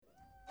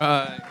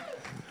Uh,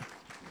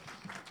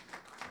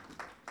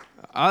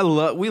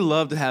 we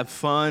love to have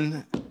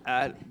fun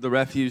at the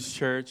Refuge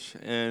Church,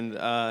 and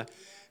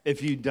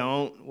if you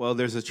don't, well,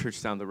 there's a church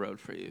down the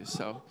road for you.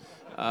 So,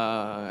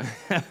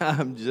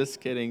 I'm just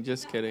kidding.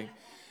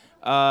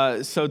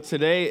 So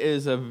today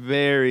is a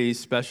very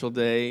special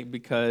day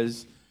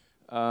because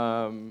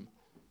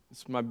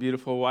it's my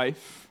beautiful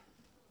wife,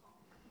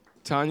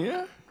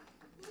 Tanya,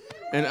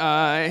 and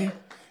I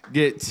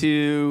get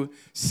to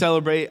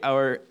celebrate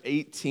our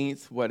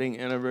 18th wedding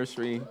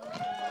anniversary.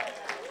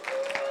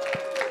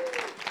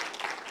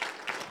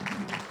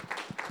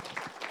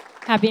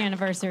 Happy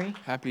anniversary.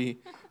 Happy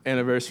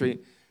anniversary.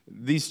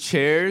 These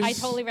chairs, I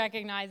totally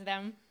recognize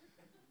them.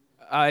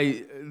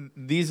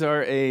 These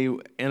are a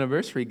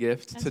anniversary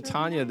gift That's to really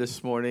Tanya nice.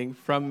 this morning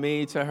from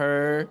me to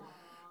her.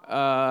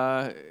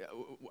 I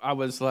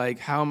was like,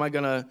 how am I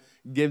going to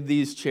give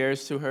these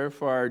chairs to her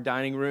for our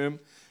dining room?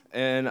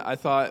 And I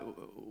thought,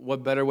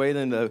 what better way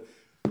than to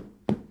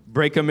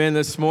break them in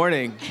this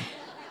morning?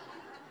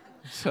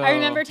 So, I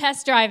remember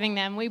test driving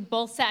them. We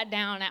both sat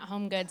down at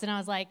Home Goods, and I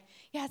was like,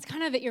 yeah, it's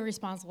kind of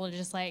irresponsible to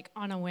just like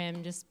on a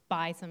whim just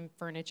buy some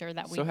furniture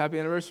that we... So happy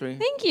anniversary.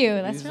 Thank you.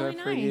 That's These really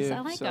are for nice. you. I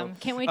like So, them.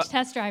 Can't wait to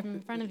test drive them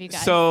in front of you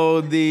guys. So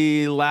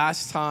the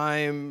last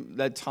time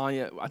that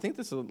Tanya, I think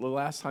this is the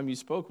last time you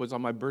spoke was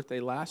on my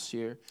birthday last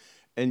year,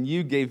 and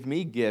you gave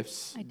me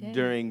gifts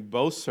during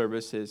both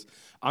services.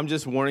 I'm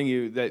just warning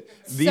you that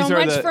these so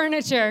are much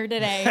furniture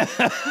today.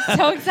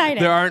 So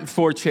excited. There aren't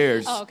 4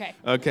 chairs. Oh, okay.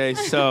 Okay,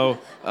 so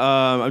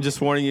I'm just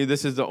warning you,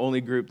 this is the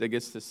only group that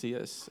gets to see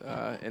us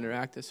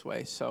interact this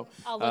way. So,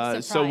 I'll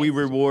look so we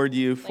surprised reward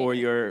you for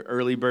later. your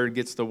early bird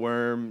gets the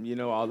worm,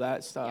 all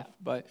that stuff. Yeah.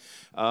 But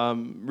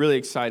really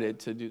excited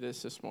to do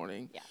this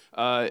morning.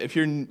 Yeah. If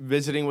you're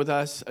visiting with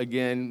us,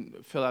 again,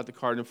 fill out the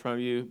card in front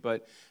of you.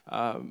 But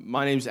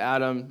my name's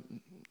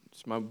Adam.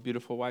 It's my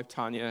beautiful wife,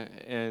 Tanya,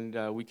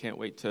 and we can't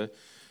wait to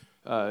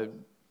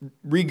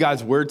read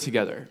God's Word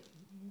together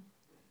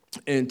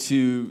and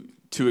to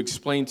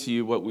explain to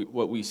you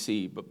what we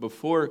see. But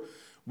before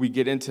we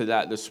get into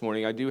that this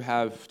morning, I do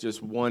have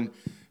just one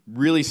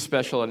really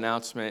special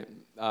announcement.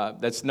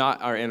 That's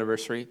not our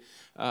anniversary,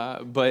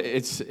 but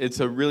it's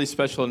a really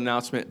special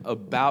announcement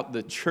about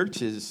the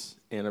church's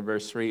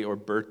anniversary or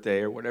birthday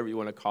or whatever you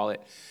want to call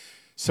it.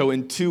 So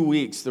in 2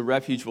 weeks, the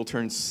Refuge will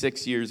turn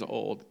 6 years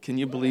old. Can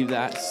you believe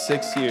that?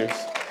 6 years.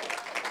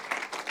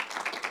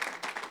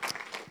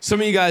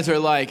 Some of you guys are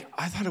like,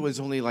 I thought it was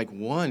only like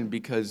 1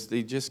 because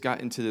they just got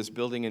into this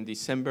building in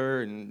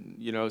December.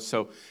 And,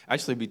 so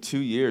actually it'd be 2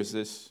 years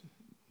this.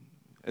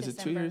 Is it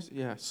 2 years?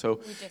 Yeah.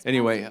 So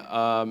anyway,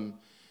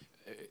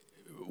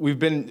 we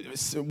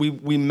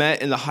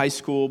met in the high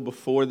school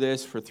before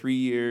this for 3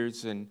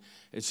 years, and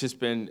it's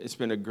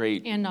been a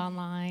great And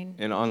online.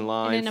 And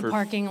in a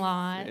parking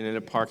lot. And in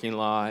a parking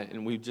lot,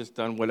 and we've just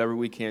done whatever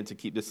we can to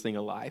keep this thing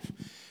alive,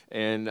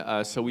 and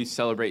so we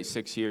celebrate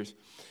 6 years,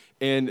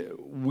 and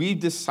we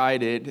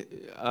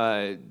decided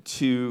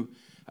to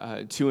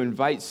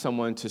invite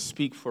someone to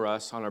speak for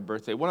us on our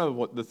birthday. One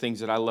of the things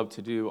that I love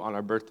to do on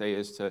our birthday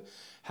is to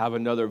have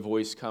another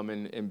voice come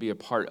and be a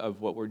part of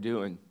what we're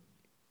doing.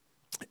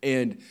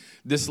 And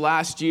this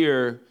last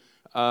year,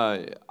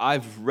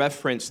 I've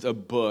referenced a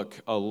book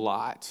a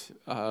lot,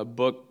 a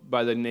book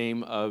by the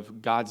name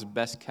of God's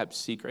Best Kept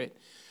Secret.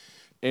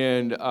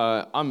 And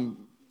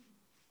I'm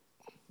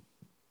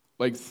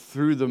like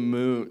through the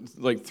moon,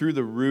 like through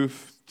the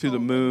roof to the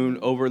moon,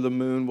 over the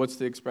moon. What's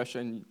the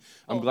expression?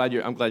 I'm glad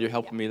you're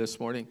helping me this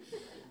morning.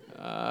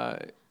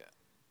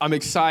 I'm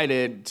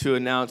excited to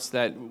announce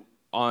that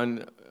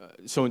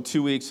so in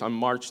 2 weeks, on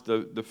March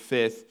the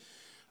 5th,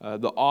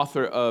 the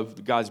author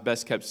of God's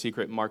Best Kept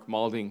Secret, Mark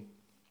Malding,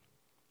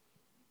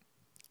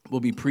 will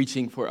be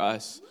preaching for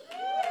us.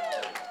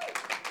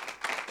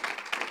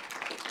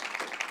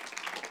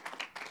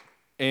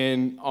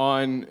 And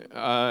on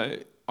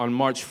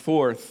March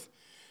 4th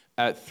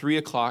at 3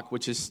 o'clock,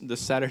 which is the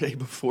Saturday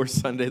before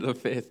Sunday the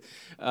 5th,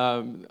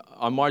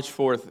 on March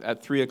 4th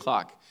at 3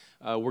 o'clock,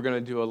 we're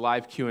going to do a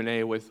live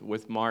Q&A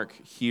with Mark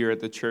here at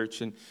the church.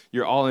 And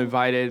you're all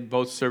invited,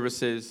 both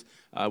services.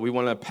 We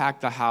want to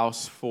pack the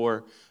house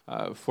for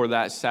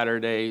that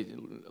Saturday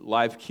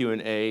live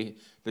Q&A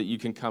that you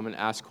can come and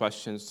ask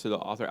questions to the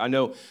author. I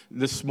know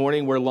this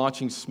morning we're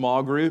launching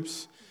small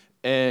groups,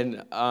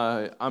 and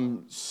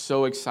I'm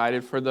so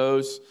excited for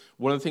those.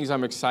 One of the things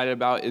I'm excited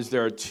about is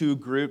there are 2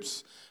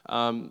 groups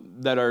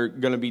that are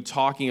going to be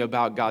talking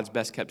about God's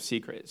Best Kept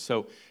Secret.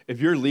 So if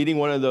you're leading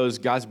one of those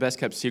God's Best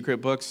Kept Secret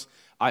books,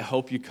 I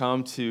hope you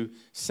come to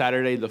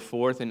Saturday the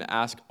 4th and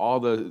ask all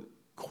the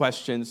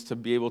questions to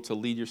be able to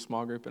lead your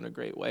small group in a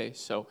great way.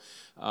 So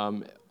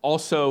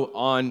also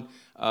on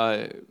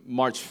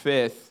March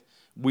 5th,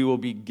 we will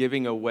be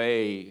giving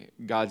away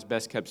God's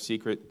Best Kept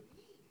Secret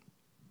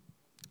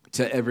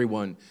to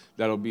everyone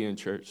that'll be in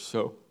church.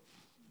 So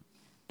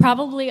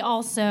Probably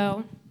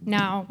also,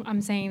 now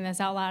I'm saying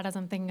this out loud as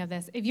I'm thinking of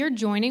this, if you're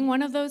joining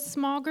one of those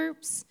small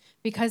groups,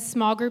 because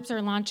small groups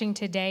are launching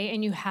today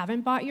and you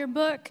haven't bought your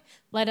book,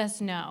 let us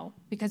know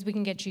because we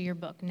can get you your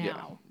book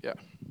now. Yeah,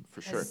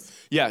 For sure.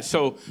 Yeah,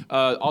 so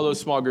all those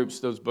small groups,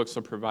 those books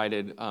are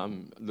provided.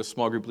 The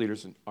small group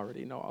leaders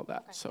already know all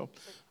that. Okay. So,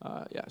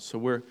 so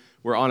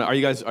we're on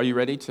it. Are you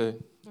ready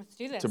Let's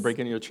do this. To break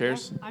into your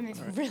chairs? Yeah, I'm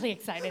really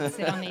excited to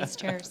sit on these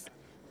chairs.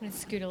 I'm going to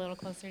scoot a little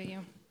closer to you.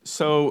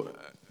 So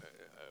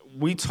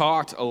we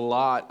talked a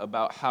lot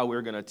about how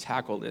we're going to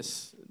tackle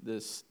this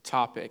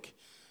topic.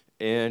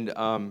 And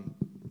I'm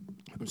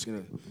just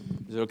going to,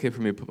 is it okay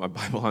for me to put my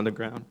Bible on the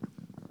ground?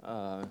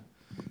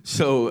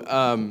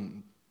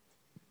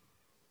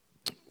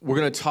 We're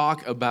going to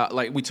talk about,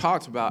 we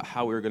talked about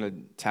how we were going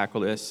to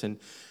tackle this. And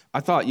I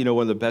thought, one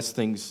of the best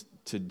things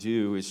to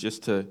do is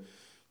just to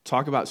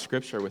talk about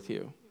Scripture with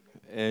you.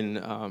 And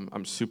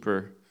I'm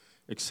super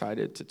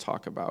excited to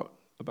talk about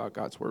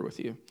God's Word with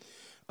you.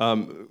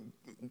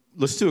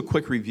 Let's do a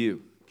quick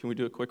review. Can we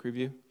do a quick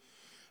review?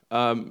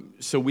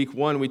 So week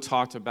 1, we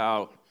talked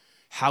about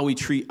how we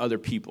treat other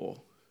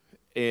people.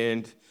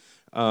 And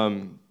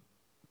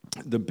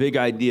the big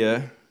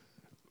idea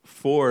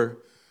for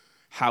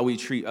how we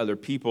treat other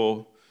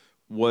people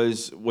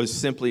was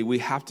simply we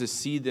have to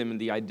see them in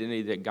the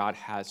identity that God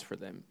has for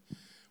them.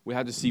 We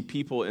have to see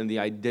people in the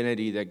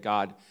identity that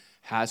God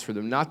has for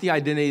them. Not the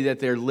identity that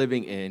they're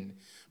living in,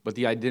 but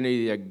the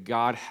identity that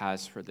God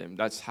has for them.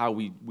 That's how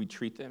we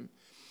treat them.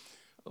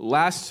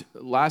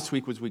 Last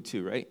week was week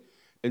 2, right?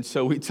 And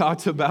so we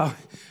talked about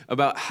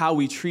how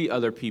we treat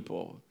other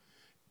people.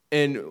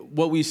 And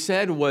what we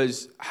said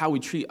was how we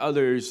treat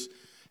others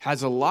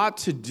has a lot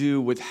to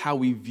do with how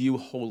we view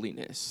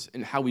holiness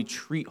and how we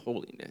treat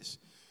holiness.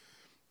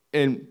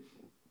 And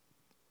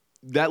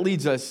that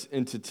leads us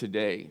into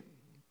today.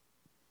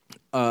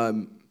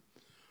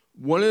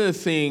 One of the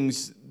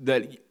things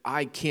that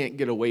I can't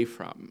get away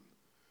from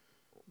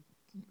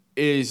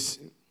is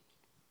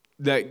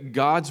that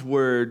God's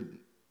Word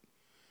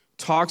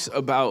talks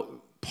about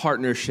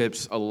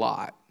partnerships a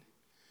lot.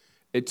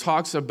 It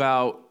talks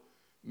about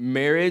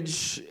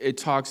marriage, it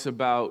talks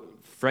about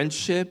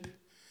friendship,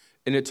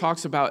 and it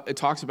talks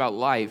about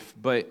life.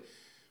 But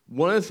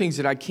one of the things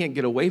that I can't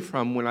get away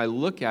from when I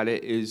look at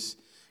it is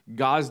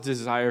God's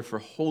desire for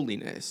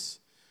holiness.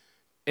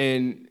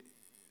 And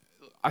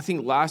I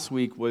think last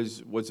week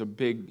was a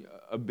big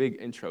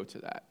intro to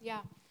that.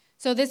 Yeah.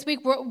 So this week,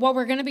 what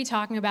we're going to be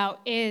talking about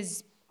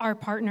is our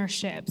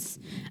partnerships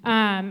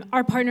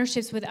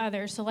with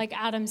others. So like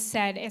Adam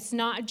said, it's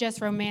not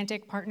just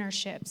romantic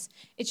partnerships.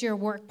 It's your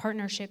work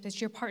partnerships. It's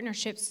your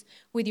partnerships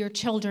with your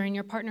children,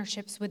 your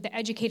partnerships with the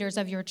educators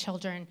of your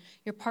children,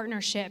 your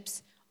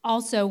partnerships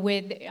also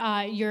with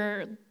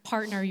your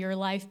partner, your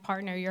life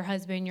partner, your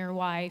husband, your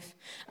wife.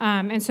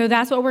 And so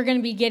that's what we're going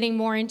to be getting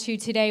more into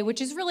today, which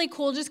is really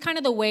cool, just kind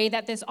of the way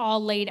that this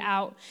all laid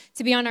out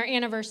to be on our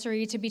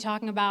anniversary, to be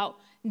talking about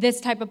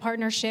this type of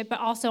partnership, but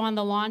also on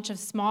the launch of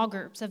small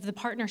groups, of the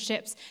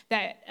partnerships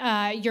that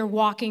you're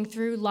walking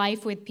through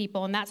life with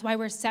people. And that's why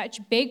we're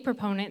such big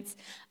proponents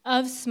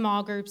of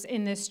small groups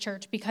in this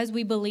church, because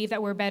we believe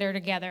that we're better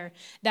together,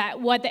 that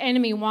what the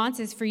enemy wants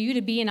is for you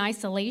to be in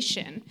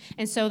isolation.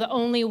 And so the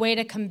only way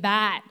to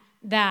combat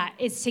that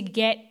is to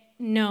get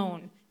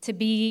known, to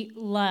be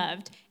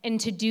loved, and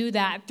to do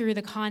that through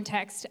the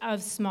context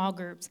of small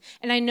groups.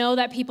 And I know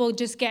that people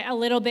just get a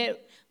little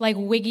bit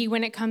wiggy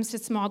when it comes to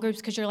small groups,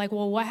 because you're like,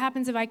 well, what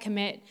happens if I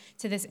commit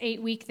to this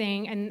 8-week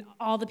thing and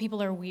all the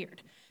people are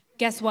weird?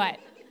 Guess what?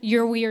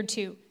 You're weird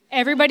too.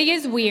 Everybody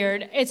is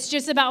weird. It's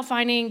just about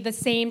finding the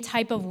same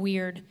type of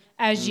weird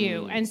as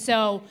you. And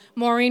so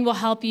Maureen will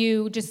help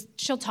you.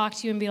 She'll talk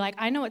to you and be like,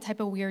 I know what type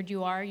of weird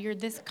you are. You're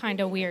this kind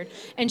of weird.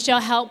 And she'll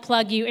help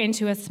plug you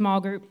into a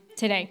small group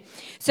today.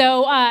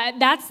 So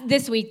that's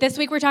this week. This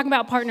week we're talking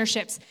about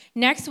partnerships.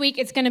 Next week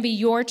it's going to be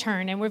your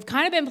turn, and we've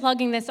kind of been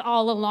plugging this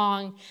all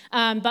along,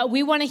 but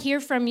we want to hear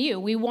from you.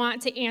 We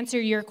want to answer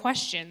your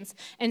questions,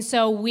 and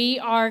so we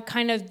are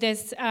kind of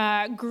this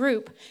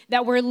group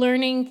that we're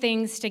learning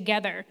things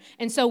together.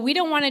 And so we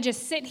don't want to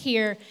just sit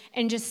here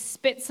and just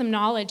spit some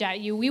knowledge at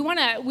you. We want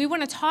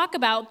to talk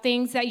about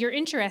things that you're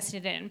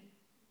interested in.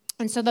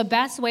 And so the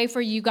best way for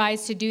you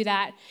guys to do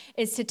that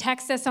is to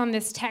text us on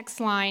this text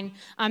line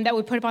that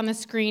we put up on the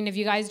screen. If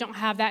you guys don't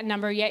have that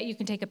number yet, you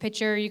can take a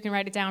picture. You can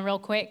write it down real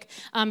quick.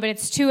 But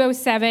it's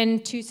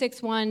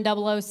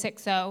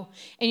 207-261-0060.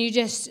 And you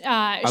just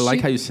I like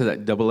how you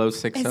said that,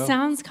 0060. It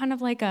sounds kind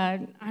of like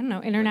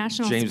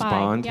international James spy.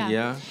 Bond,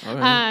 yeah. All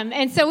right.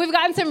 And so we've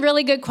gotten some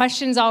really good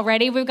questions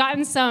already. We've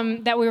gotten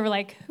some that we were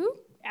like, who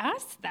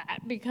asked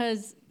that?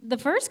 Because the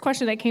first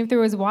question that came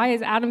through was, why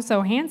is Adam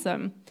so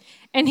handsome?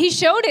 And he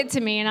showed it to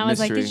me, and I was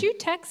like, did you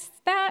text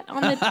that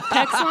on the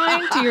text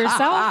line to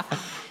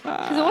yourself?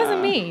 Because it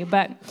wasn't me.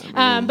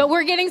 But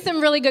we're getting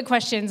some really good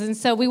questions, and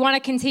so we want to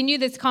continue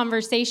this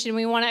conversation.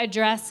 We want to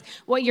address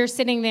what you're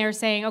sitting there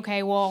saying,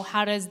 okay, well,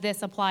 how does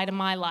this apply to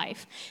my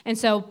life? And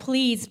so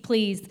please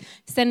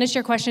send us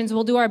your questions.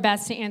 We'll do our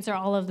best to answer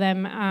all of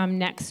them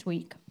next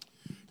week.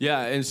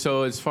 Yeah, and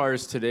so as far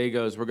as today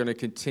goes, we're going to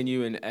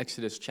continue in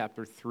Exodus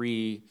chapter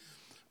 3,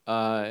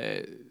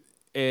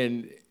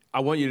 and I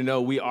want you to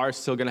know we are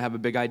still going to have a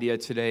big idea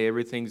today.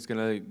 Everything's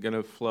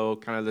gonna flow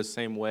kind of the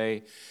same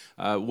way.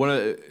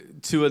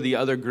 Two of the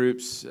other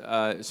groups.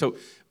 So,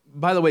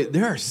 by the way,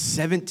 there are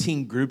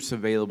 17 groups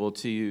available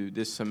to you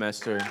this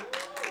semester.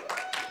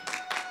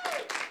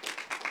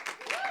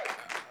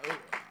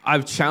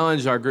 I've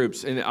challenged our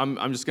groups, and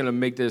I'm just going to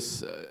make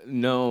this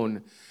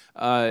known.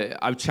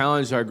 I've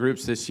challenged our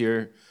groups this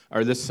year,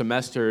 or this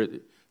semester,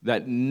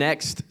 that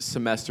next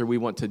semester we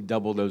want to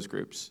double those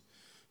groups.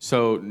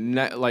 So,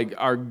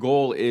 our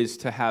goal is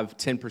to have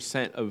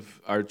 10% of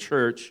our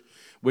church,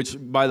 which,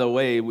 by the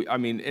way,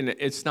 and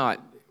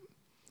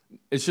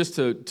it's just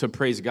to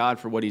praise God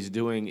for what he's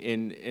doing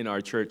in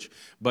our church.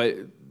 But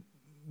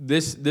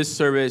this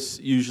service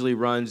usually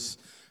runs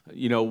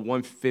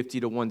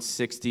 150 to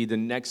 160. The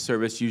next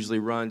service usually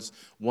runs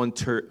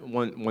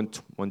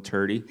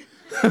 130.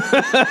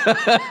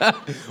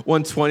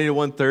 120 to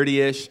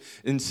 130-ish.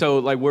 And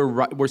so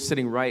we're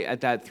sitting right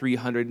at that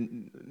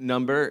 300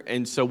 number.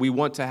 And so we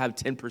want to have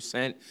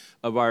 10%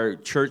 of our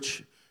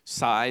church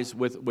size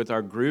with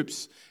our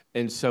groups.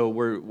 And so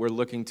we're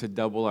looking to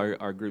double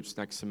our groups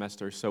next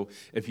semester. So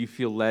if you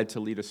feel led to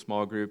lead a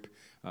small group,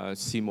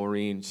 see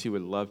Maureen. She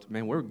would love to.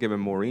 Man, we're giving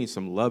Maureen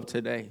some love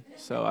today.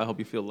 So I hope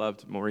you feel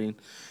loved, Maureen.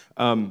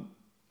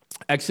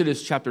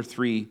 Exodus chapter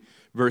 3,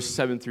 verse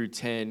 7 through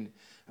 10.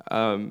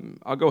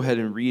 I'll go ahead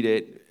and read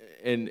it.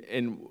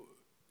 And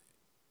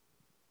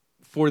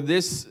for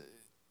this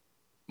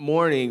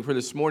morning,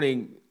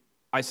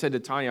 I said to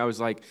Tanya, I was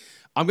like,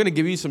 I'm going to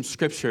give you some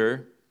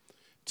scripture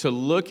to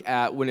look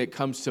at when it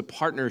comes to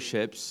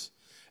partnerships.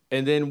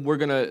 And then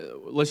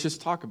let's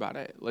just talk about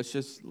it. Let's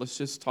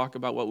just talk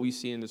about what we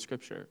see in the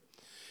scripture.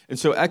 And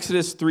so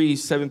Exodus 3,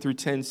 7 through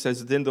 10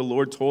 says, Then the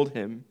Lord told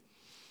him,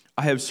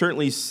 I have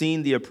certainly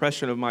seen the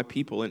oppression of my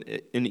people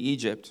in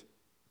Egypt.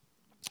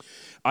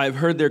 I have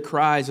heard their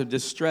cries of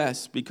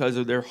distress because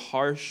of their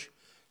harsh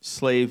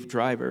slave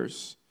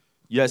drivers.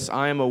 Yes,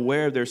 I am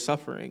aware of their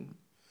suffering.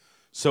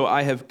 So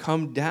I have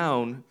come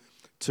down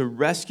to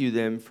rescue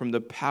them from the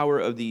power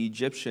of the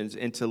Egyptians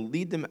and to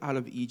lead them out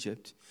of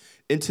Egypt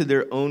into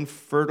their own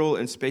fertile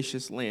and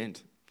spacious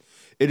land.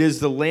 It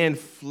is the land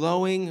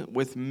flowing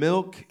with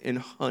milk and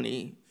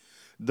honey,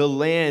 the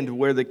land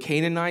where the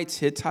Canaanites,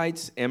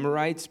 Hittites,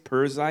 Amorites,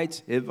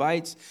 Perizzites,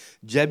 Hivites,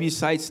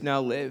 Jebusites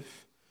now live.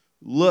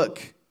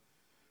 Look,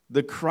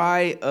 the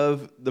cry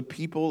of the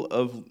people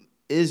of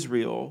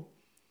Israel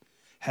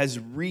has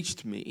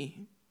reached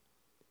me,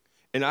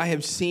 and I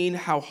have seen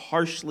how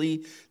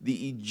harshly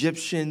the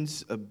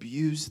Egyptians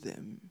abuse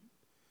them.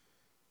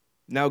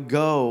 Now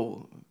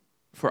go,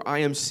 for I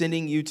am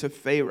sending you to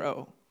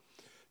Pharaoh.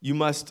 You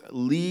must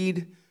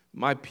lead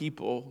my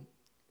people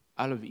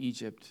out of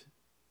Egypt.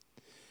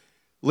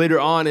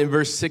 Later on in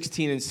verse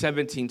 16 and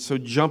 17, so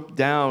jump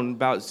down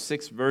about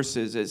 6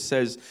 verses, it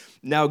says,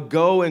 Now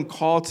go and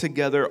call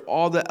together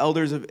all the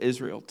elders of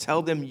Israel.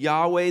 Tell them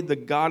Yahweh, the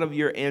God of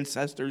your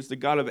ancestors, the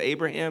God of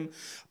Abraham,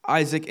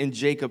 Isaac, and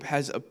Jacob,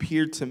 has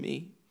appeared to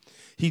me.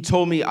 He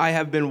told me, I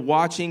have been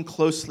watching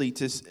closely,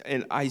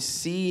 and I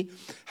see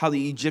how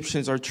the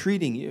Egyptians are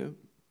treating you.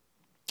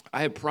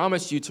 I have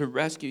promised you to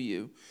rescue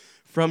you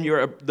from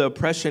the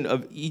oppression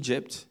of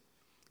Egypt.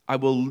 I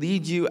will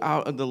lead you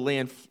out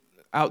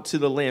to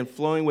the land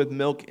flowing with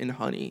milk and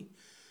honey,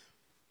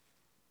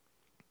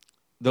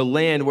 the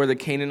land where the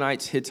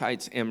Canaanites,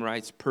 Hittites,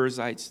 Amorites,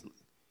 Perizzites,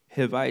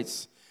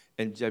 Hivites,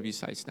 and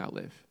Jebusites now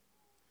live.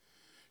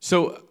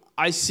 So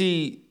I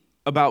see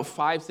about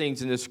 5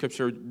 things in this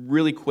scripture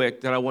really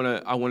quick that I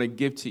want to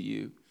give to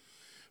you.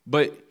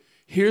 But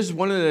here's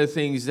one of the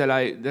things that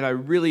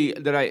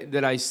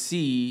I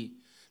see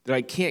that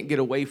I can't get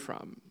away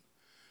from.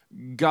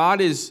 God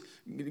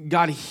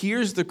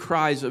hears the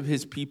cries of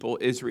his people,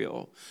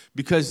 Israel,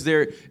 because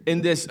they're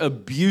in this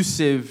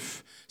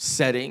abusive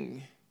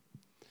setting.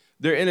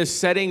 They're in a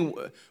setting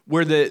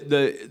where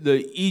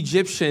the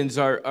Egyptians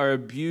are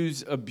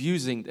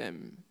abusing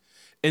them.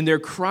 And they're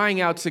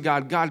crying out to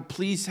God, God,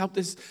 please help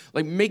this,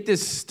 make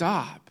this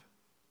stop.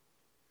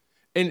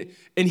 And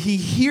he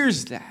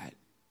hears that.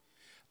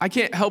 I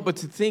can't help but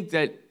to think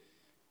that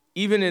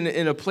even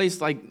in a place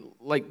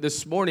like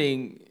this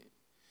morning,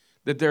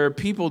 that there are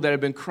people that have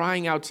been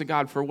crying out to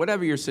God for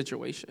whatever your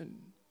situation.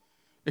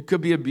 It could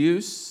be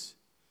abuse.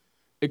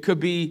 It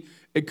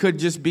could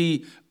just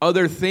be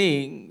other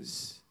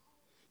things.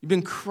 You've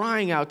been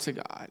crying out to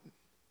God.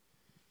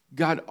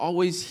 God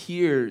always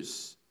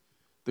hears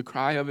the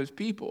cry of his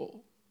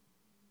people.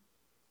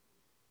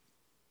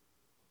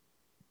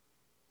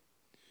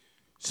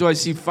 So I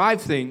see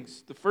 5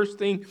 things. The first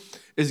thing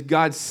is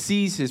God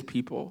sees his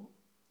people.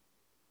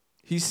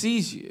 He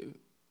sees you.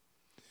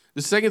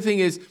 The second thing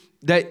is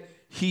that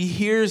he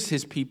hears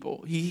his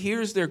people. He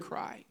hears their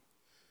cry.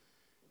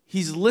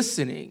 He's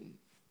listening.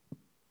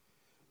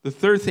 The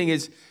third thing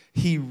is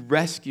he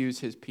rescues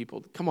his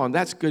people. Come on,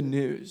 that's good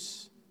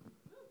news.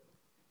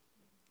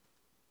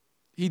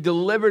 He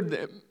delivered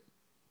them.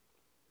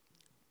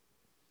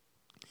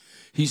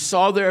 He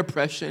saw their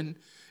oppression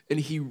and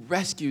he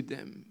rescued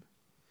them.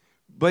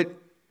 But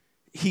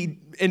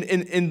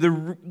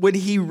when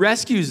he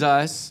rescues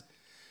us,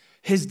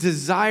 his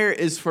desire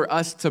is for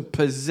us to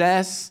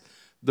possess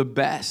the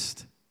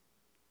best.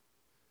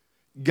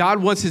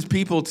 God wants his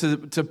people to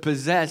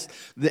possess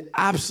the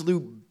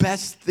absolute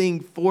best thing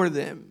for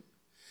them.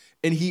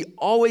 And he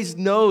always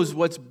knows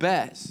what's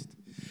best,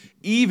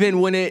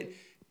 even when it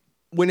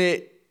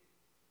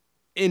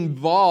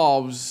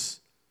involves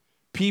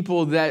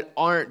people that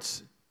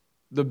aren't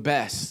the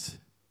best,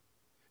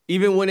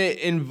 even when it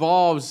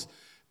involves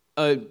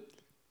a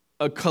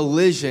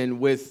collision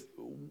with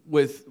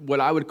what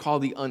I would call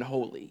the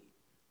unholy,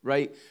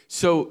 right?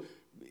 So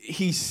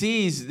he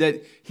sees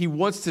that he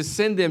wants to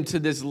send them to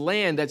this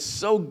land that's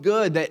so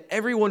good that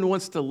everyone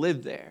wants to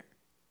live there.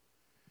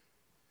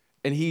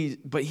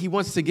 But he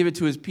wants to give it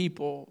to his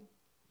people.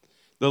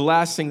 The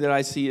last thing that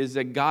I see is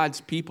that God's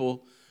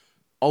people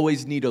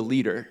always need a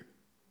leader.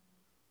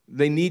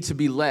 They need to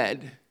be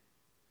led.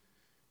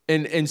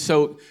 And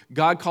so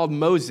God called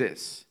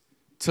Moses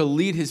to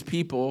lead his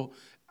people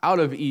out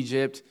of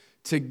Egypt,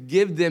 to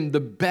give them the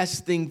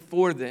best thing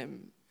for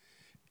them.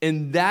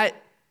 And that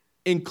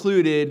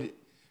included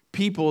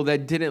people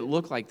that didn't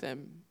look like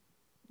them.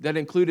 That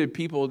included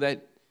people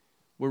that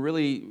were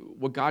really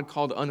what God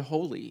called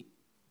unholy.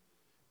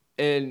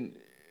 And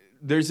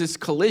there's this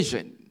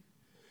collision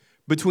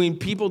between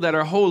people that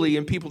are holy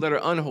and people that are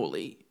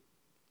unholy.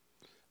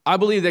 I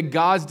believe that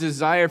God's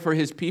desire for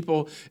his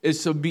people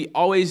is to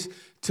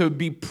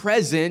be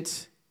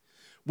present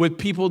with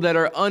people that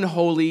are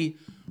unholy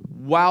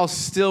while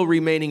still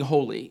remaining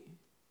holy.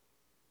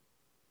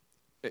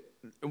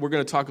 We're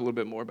going to talk a little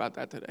bit more about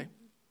that today.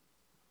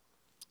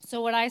 So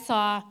what I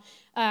saw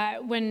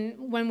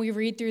when we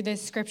read through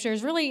this scripture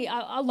is really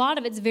a lot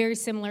of it's very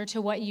similar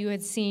to what you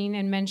had seen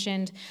and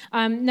mentioned.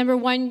 Number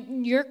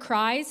one, your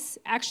cries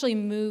actually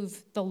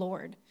move the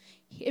Lord.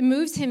 It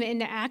moves him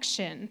into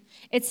action.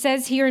 It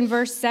says here in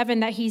verse 7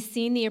 that he's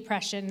seen the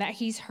oppression, that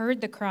he's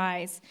heard the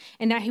cries,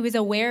 and that he was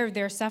aware of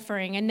their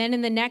suffering. And then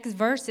in the next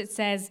verse, it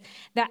says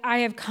that I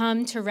have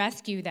come to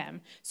rescue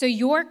them. So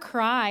your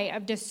cry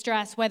of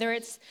distress, whether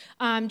it's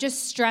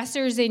just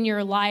stressors in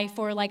your life,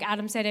 or like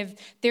Adam said, if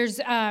there's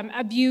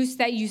abuse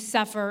that you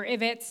suffer,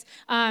 if it's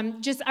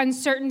just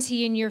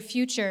uncertainty in your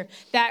future,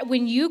 that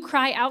when you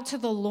cry out to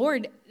the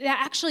Lord, that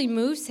actually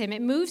moves him.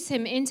 It moves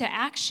him into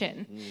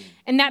action.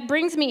 And that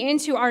brings me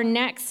into our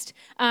next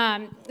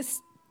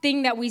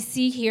thing that we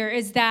see here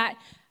is that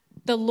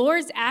the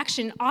Lord's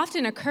action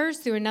often occurs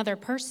through another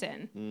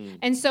person.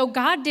 And so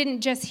God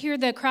didn't just hear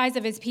the cries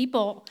of his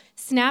people,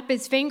 snap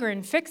his finger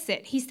and fix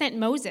it. He sent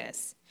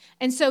Moses.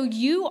 And so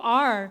you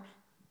are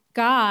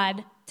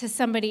God to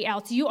somebody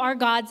else. You are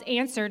God's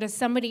answer to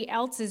somebody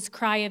else's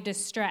cry of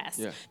distress.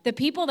 Yeah. The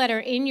people that are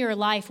in your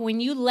life, when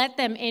you let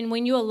them in,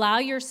 when you allow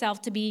yourself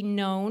to be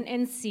known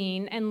and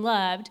seen and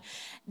loved,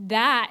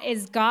 that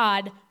is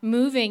God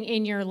moving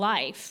in your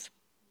life.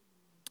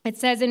 It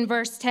says in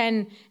verse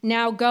 10,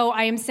 now go,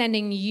 I am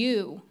sending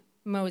you,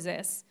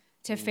 Moses,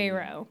 to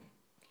Pharaoh.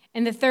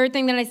 And the third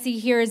thing that I see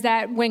here is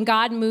that when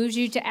God moves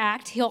you to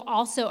act, he'll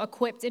also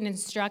equip and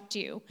instruct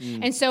you.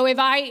 And so if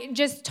I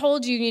just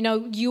told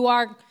you, you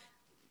are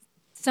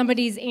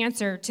somebody's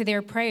answer to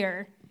their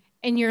prayer,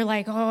 and you're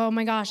like, oh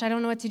my gosh, I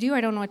don't know what to do.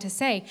 I don't know what to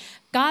say.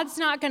 God's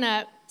not going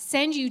to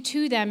send you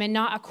to them and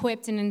not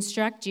equip and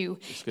instruct you.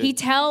 He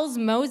tells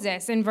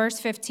Moses in verse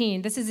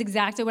 15, this is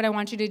exactly what I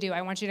want you to do.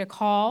 I want you to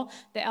call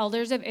the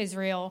elders of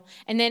Israel.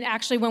 And then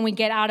actually when we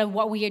get out of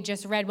what we had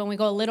just read, when we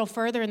go a little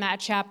further in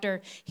that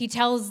chapter, he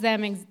tells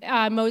them,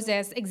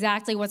 Moses,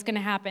 exactly what's going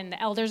to happen.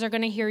 The elders are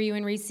going to hear you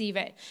and receive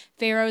it.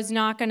 Pharaoh's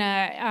not going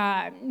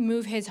to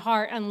move his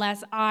heart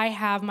unless I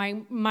have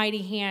my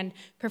mighty hand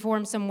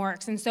perform some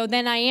works. And so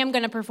then I am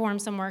going to perform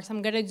some works.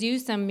 I'm going to do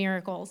some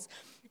miracles.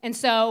 And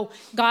so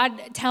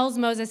God tells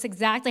Moses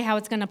exactly how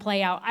it's going to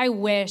play out. I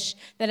wish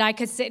that I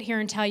could sit here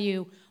and tell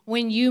you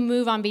when you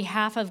move on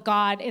behalf of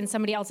God in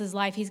somebody else's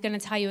life, he's going to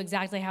tell you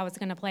exactly how it's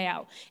going to play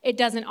out. It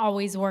doesn't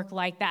always work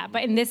like that.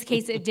 But in this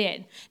case, it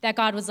did. That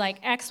God was like,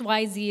 X,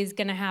 Y, Z is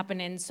going to happen.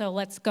 And so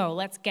let's go.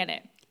 Let's get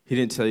it. He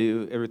didn't tell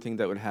you everything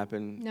that would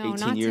happen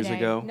 18 years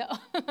ago?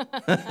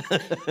 No.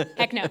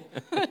 Heck no.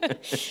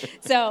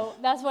 So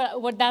that's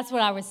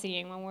what I was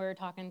seeing when we were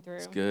talking through.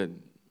 It's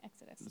good.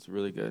 Exodus. It's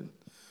really good.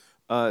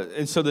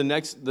 And so the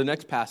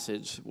next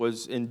passage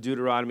was in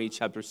Deuteronomy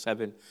chapter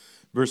 7,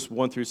 verse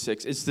 1 through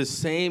 6. It's the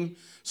same.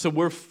 So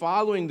we're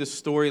following the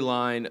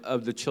storyline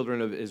of the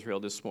children of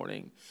Israel this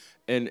morning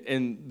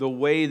and the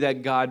way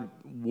that God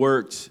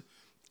worked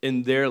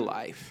in their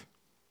life.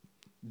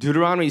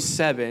 Deuteronomy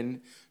 7,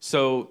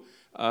 so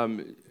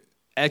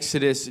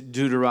Exodus,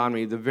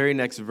 Deuteronomy, the very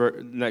next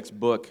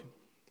book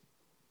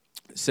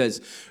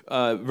says,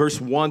 verse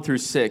 1 through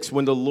 6,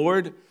 when the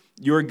Lord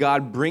your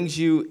God brings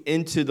you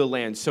into the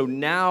land. So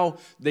now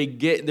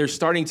they're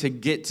starting to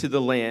get to the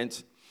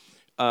land.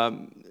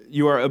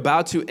 You are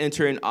about to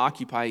enter and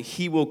occupy.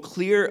 He will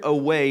clear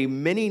away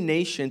many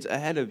nations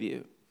ahead of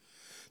you.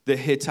 The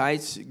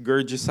Hittites,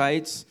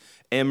 Girgashites,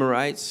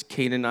 Amorites,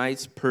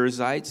 Canaanites,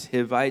 Perizzites,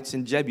 Hivites,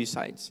 and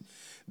Jebusites.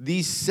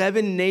 These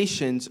 7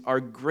 nations are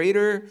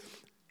greater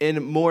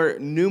and more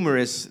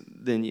numerous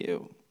than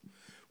you.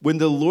 When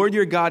the Lord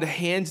your God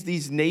hands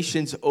these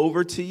nations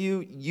over to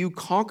you, you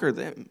conquer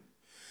them.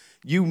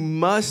 You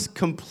must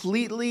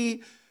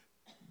completely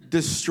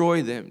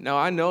destroy them. Now,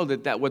 I know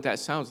that what that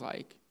sounds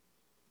like.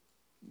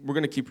 We're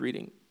going to keep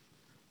reading.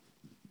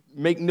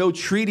 Make no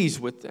treaties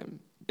with them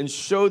and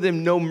show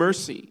them no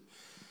mercy.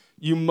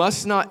 You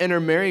must not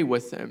intermarry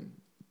with them.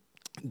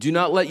 Do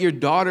not let your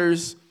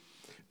daughters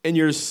and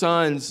your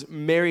sons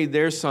marry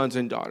their sons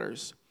and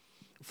daughters,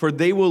 for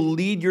they will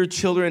lead your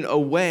children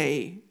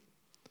away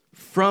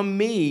from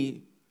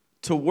me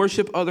to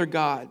worship other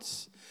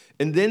gods.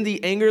 And then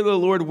the anger of the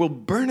Lord will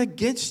burn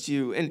against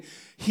you, and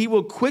he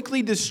will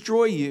quickly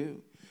destroy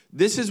you.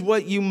 This is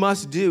what you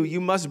must do. You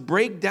must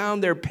break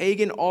down their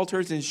pagan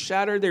altars and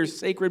shatter their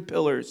sacred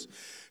pillars,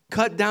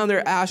 cut down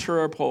their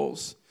Asherah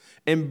poles,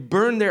 and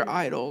burn their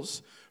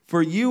idols,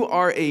 for you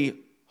are a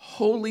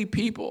holy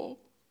people.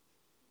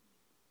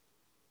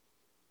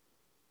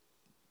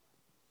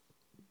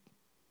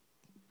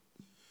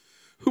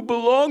 Who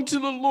belong to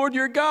the Lord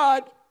your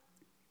God.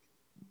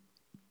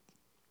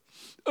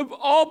 Of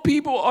all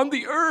people on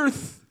the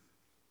earth,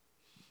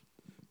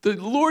 the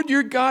Lord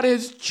your God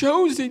has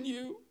chosen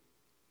you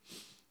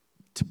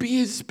to be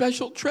his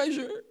special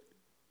treasure.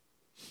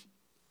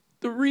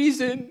 The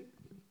reason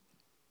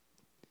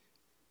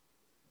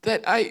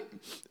that I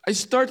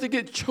start to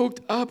get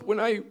choked up when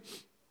I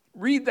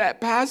read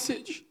that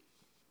passage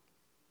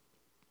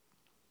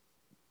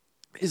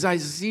is I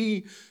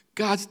see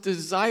God's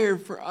desire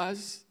for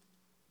us.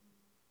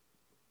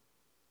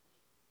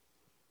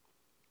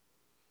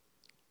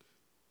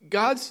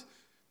 God's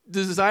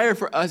desire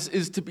for us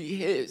is to be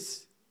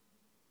his.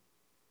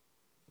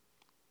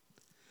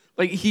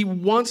 Like, he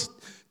wants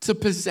to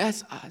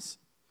possess us.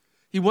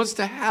 He wants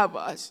to have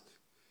us.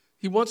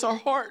 He wants our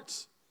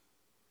hearts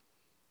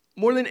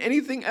more than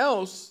anything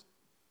else.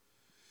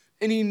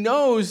 And he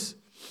knows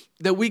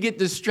that we get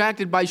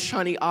distracted by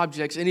shiny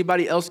objects.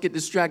 Anybody else get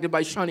distracted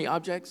by shiny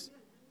objects?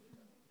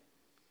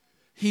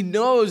 He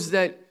knows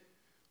that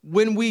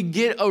when we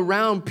get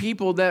around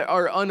people that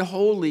are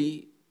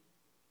unholy,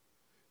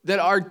 that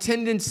our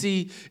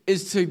tendency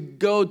is to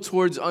go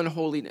towards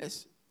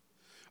unholiness.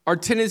 Our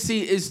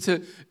tendency is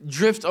to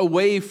drift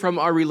away from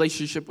our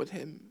relationship with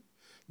him.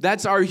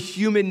 That's our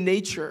human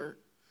nature.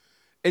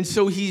 And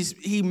so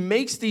he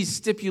makes these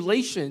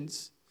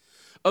stipulations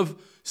of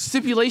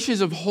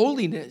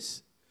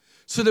holiness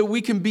so that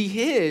we can be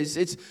his.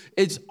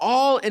 It's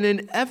all in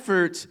an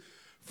effort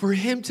for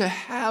him to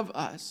have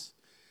us.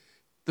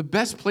 The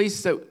best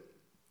place that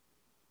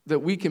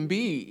we can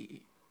be.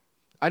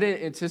 I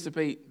didn't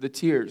anticipate the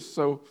tears,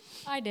 so.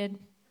 I did.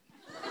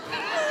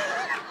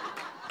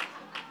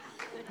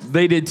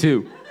 They did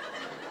too.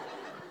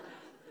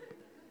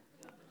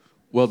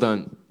 Well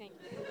done. Thank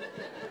you.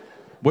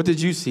 What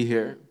did you see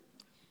here?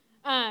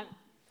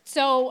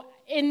 So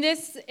in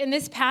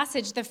this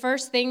passage, the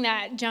first thing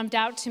that jumped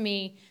out to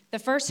me the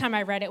first time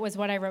I read it was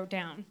what I wrote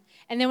down.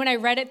 And then when I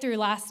read it through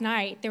last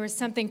night, there was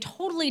something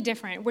totally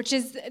different, which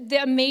is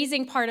the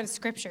amazing part of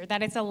Scripture,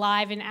 that it's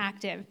alive and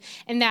active,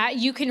 and that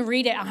you can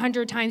read it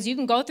 100 times. You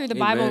can go through the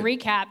Bible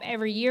recap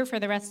every year for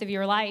the rest of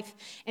your life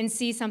and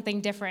see something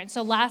different.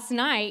 So last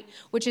night,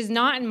 which is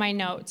not in my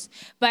notes,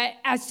 but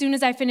as soon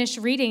as I finished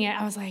reading it,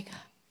 I was like,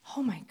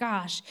 oh my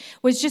gosh,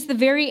 was just the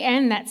very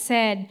end that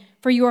said,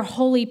 for you are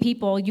holy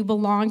people, you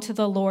belong to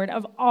the Lord.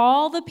 Of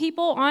all the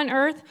people on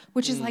earth,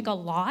 which is like a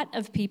lot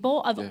of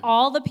people,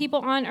 all the people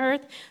on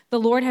earth, the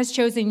Lord has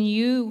chosen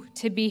you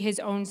to be his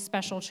own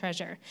special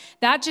treasure.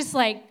 That just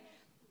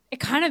it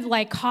kind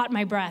of caught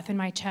my breath in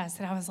my chest.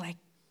 And I was like,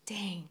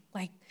 dang,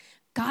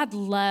 God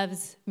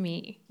loves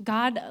me.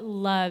 God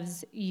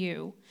loves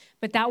you.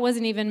 But that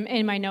wasn't even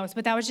in my notes.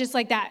 But that was just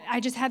that.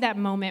 I just had that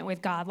moment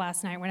with God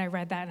last night when I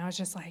read that. And I was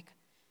just like,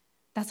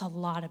 that's a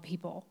lot of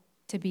people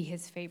to be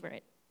his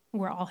favorite.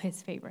 We're all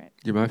his favorite.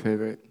 You're my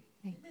favorite.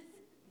 Thanks.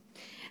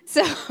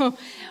 So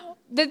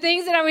the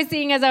things that I was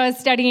seeing as I was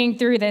studying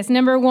through this,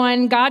 number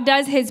one, God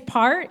does his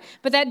part,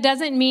 but that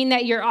doesn't mean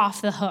that you're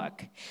off the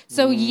hook.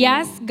 So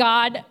yes,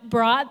 God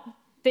brought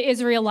the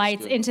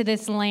Israelites into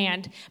this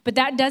land, but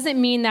that doesn't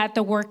mean that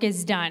the work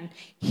is done.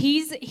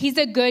 He's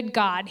a good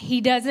God. He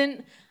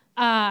doesn't.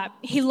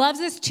 He loves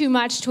us too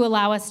much to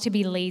allow us to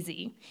be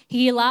lazy.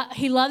 He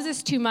loves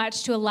us too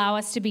much to allow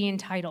us to be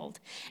entitled.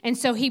 And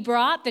so he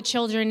brought the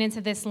children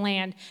into this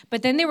land,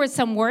 but then there was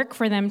some work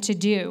for them to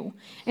do.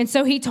 And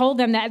so he told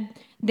them that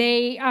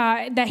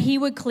that he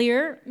would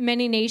clear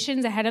many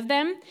nations ahead of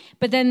them.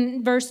 But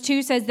then verse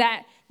 2 says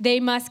that they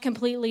must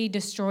completely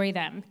destroy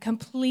them.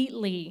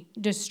 Completely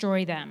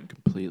destroy them.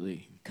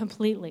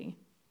 Completely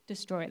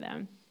destroy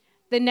them.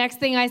 The next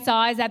thing I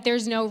saw is that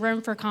there's no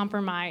room for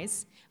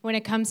compromise when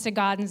it comes to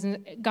God's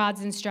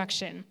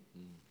instruction.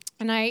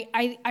 And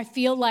I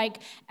feel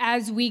like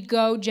as we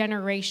go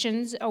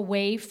generations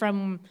away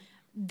from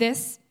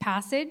this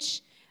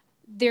passage,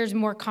 there's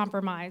more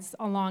compromise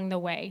along the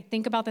way.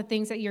 Think about the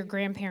things that your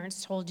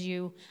grandparents told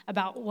you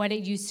about what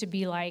it used to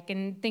be like,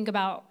 and think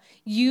about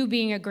you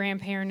being a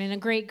grandparent and a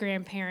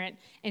great-grandparent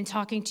and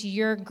talking to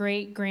your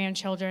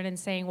great-grandchildren and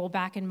saying, well,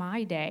 back in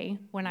my day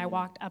when I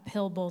walked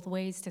uphill both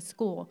ways to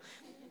school,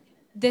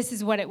 this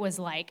is what it was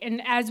like.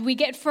 And as we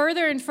get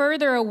further and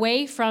further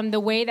away from the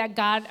way that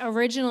God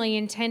originally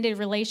intended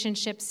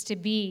relationships to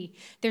be,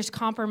 there's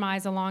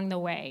compromise along the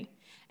way.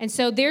 And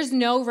so there's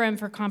no room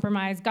for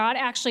compromise. God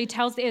actually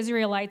tells the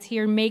Israelites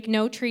here, make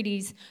no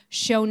treaties,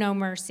 show no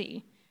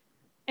mercy.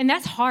 And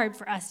that's hard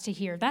for us to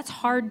hear. That's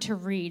hard to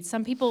read.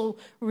 Some people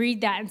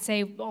read that and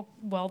say,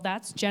 well,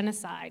 that's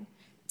genocide.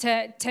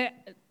 To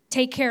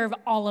take care of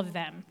all of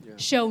them. Yeah.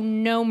 Show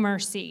no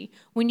mercy.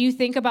 When you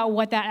think about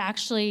what that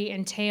actually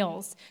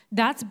entails,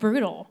 that's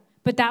brutal.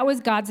 But that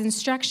was God's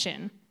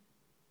instruction.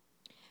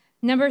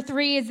 Number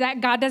 3 is that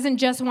God doesn't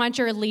just want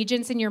your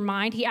allegiance in your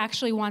mind. He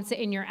actually wants it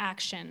in your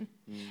action.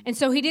 And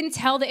so he didn't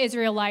tell the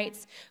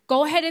Israelites,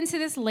 go ahead into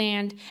this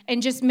land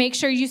and just make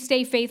sure you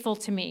stay faithful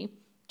to me.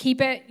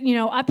 Keep it,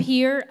 up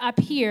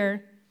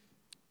here,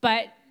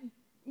 but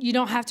you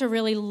don't have to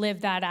really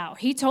live that out.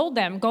 He told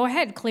them, go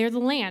ahead, clear the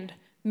land.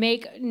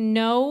 Make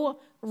no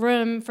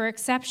room for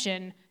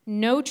exception,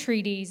 no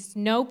treaties,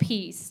 no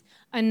peace.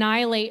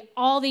 Annihilate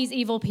all these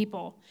evil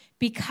people.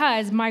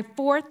 Because my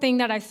 4th thing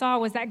that I saw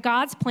was that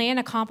God's plan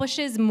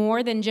accomplishes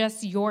more than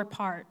just your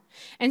part.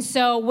 And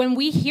so when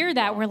we hear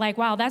that, we're like,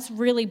 wow, that's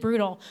really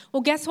brutal.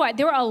 Well, guess what?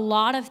 There were a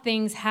lot of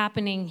things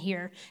happening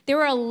here. There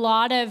were a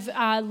lot of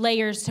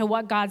layers to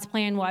what God's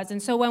plan was.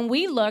 And so when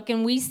we look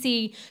and we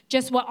see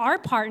just what our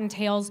part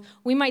entails,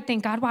 we might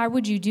think, God, why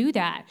would you do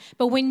that?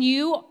 But when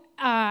you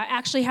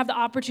actually have the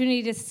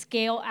opportunity to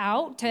scale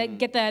out, to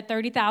get the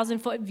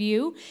 30,000-foot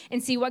view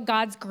and see what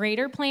God's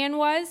greater plan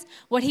was,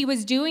 what he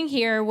was doing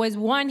here was,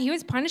 1, he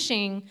was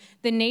punishing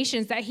the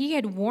nations that he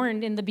had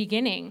warned in the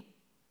beginning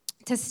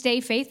to stay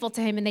faithful to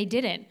him, and they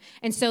didn't.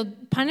 And so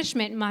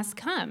punishment must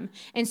come.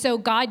 And so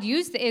God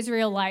used the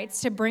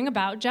Israelites to bring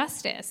about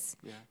justice.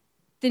 Yeah.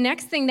 The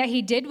next thing that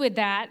he did with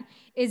that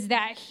is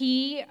that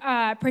he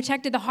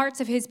protected the hearts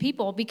of his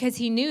people because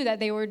he knew that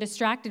they were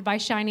distracted by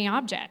shiny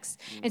objects.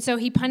 And so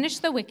he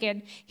punished the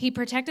wicked. He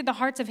protected the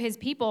hearts of his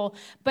people.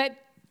 But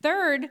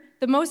third,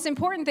 the most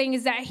important thing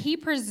is that he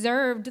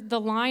preserved the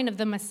line of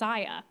the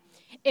Messiah.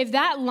 If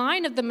that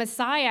line of the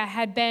Messiah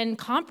had been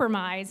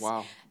compromised,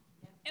 wow.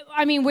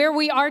 I mean, where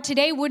we are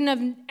today wouldn't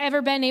have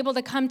ever been able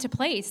to come to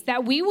place,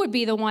 that we would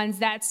be the ones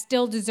that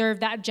still deserve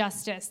that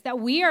justice, that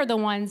we are the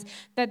ones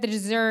that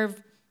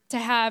deserve to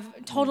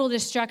have total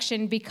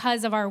destruction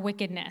because of our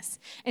wickedness.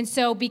 And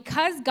so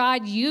because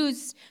God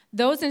used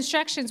those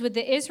instructions with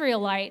the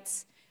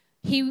Israelites,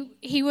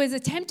 he was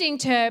attempting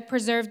to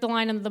preserve the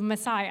line of the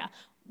Messiah.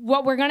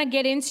 What we're going to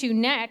get into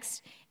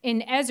next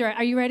in Ezra,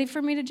 are you ready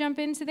for me to jump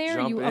into there?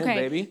 Okay.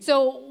 Baby.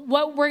 So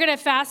what we're going to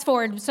fast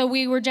forward. So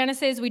we were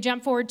Genesis, we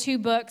jumped forward 2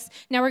 books.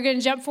 Now we're going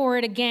to jump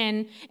forward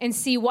again and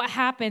see what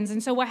happens.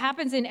 And so what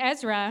happens in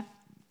Ezra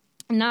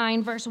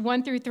 9, verse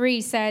 1 through 3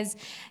 says,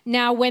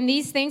 now when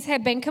these things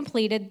had been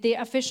completed, the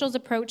officials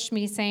approached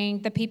me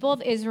saying, the people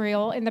of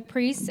Israel and the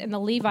priests and the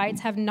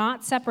Levites have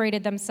not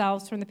separated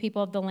themselves from the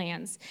people of the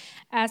lands.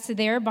 As to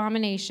their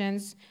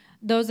abominations,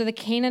 those are the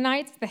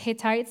Canaanites, the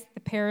Hittites, the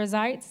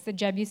Perizzites, the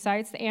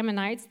Jebusites, the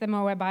Ammonites, the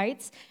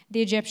Moabites,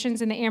 the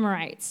Egyptians, and the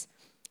Amorites.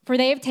 For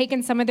they have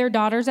taken some of their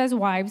daughters as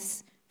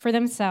wives for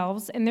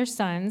themselves and their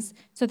sons,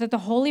 so that the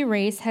holy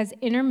race has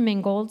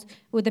intermingled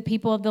with the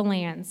people of the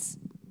lands.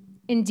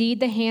 Indeed,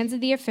 the hands of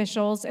the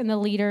officials and the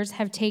leaders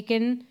have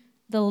taken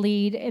the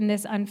lead in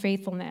this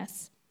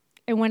unfaithfulness.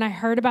 And when I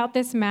heard about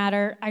this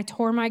matter, I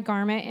tore my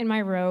garment and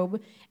my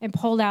robe and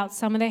pulled out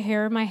some of the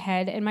hair of my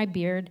head and my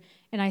beard,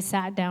 and I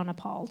sat down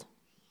appalled.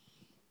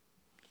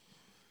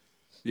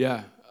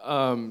 Yeah.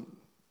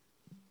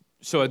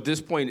 So at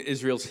this point in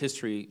Israel's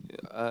history,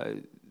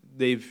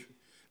 they've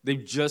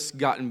just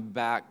gotten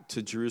back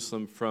to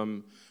Jerusalem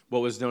from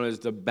what was known as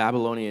the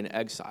Babylonian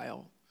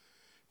exile.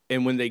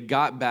 And when they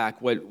got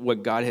back,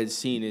 what God had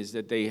seen is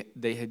that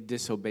they had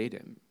disobeyed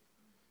him.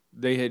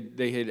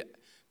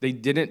 They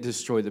didn't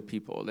destroy the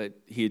people that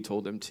he had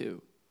told them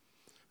to.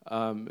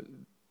 And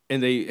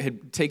they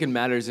had taken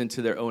matters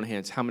into their own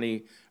hands. How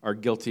many are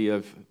guilty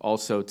of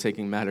also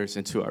taking matters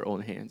into our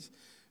own hands?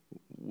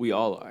 We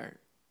all are.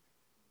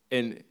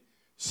 And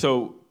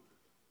so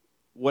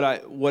what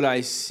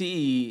I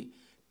see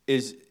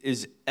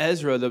is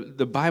Ezra,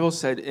 the Bible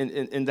said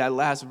in that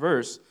last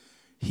verse,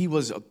 he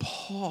was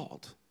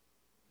appalled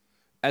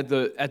at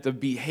the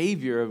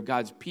behavior of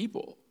God's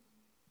people.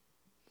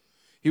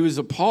 He was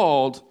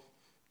appalled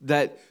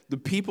that the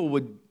people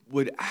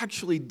would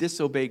actually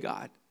disobey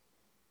God.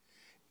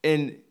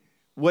 And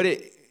what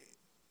it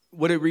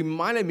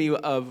reminded me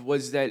of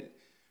was that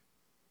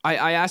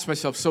I asked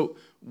myself, so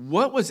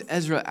what was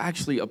Ezra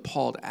actually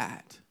appalled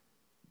at?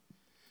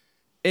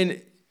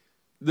 And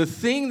the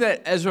thing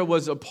that Ezra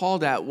was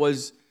appalled at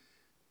was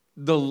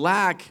the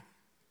lack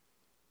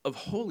of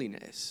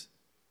holiness.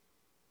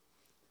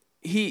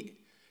 He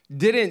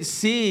didn't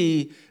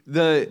see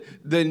the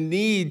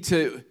need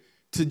to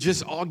to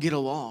just all get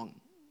along,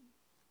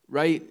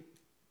 right?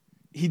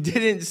 He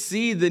didn't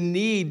see the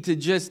need to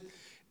just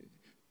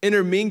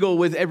intermingle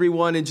with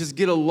everyone and just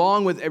get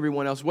along with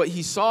everyone else. What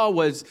he saw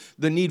was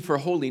the need for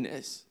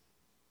holiness.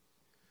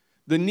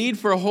 The need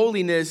for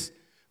holiness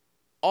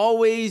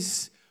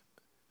always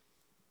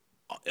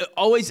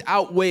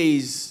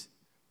outweighs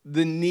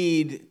the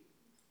need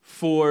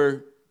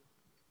for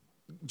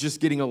just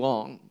getting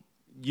along,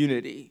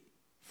 unity.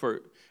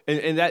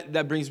 And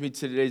that brings me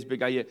to today's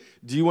big idea.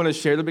 Do you want to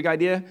share the big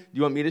idea? Do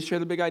you want me to share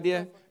the big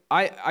idea?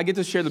 I get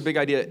to share the big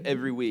idea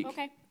every week.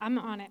 Okay, I'm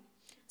on it.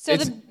 So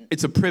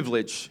it's a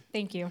privilege.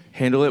 Thank you.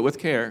 Handle it with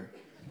care.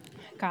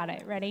 Got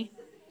it. Ready?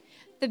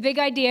 The big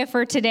idea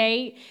for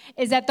today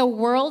is that the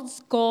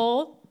world's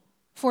goal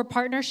for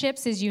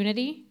partnerships is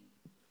unity,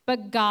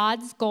 but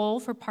God's goal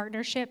for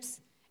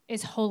partnerships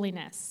is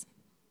holiness.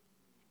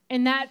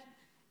 And that,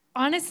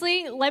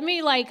 honestly, let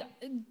me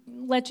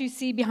let you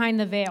see behind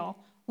the veil.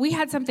 We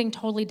had something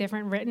totally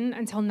different written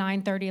until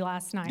 9:30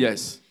 last night.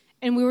 Yes.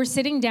 And we were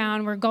sitting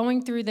down, we're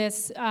going through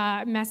this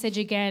message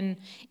again,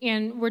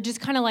 and we're just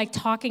kind of like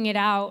talking it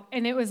out.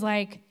 And it was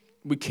like,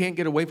 we can't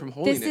get away from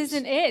holiness. This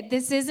isn't it.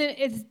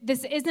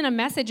 This isn't a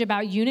message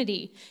about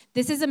unity.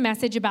 This is a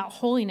message about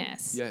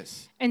holiness.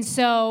 Yes. And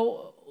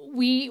so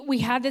we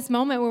had this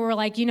moment where we're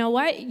like, you know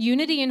what?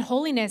 Unity and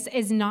holiness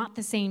is not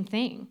the same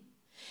thing.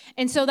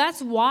 And so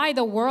that's why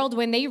the world,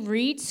 when they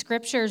read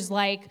scriptures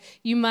like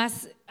you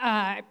must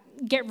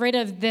get rid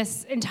of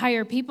this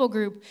entire people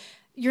group,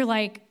 you're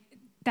like,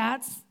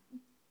 that's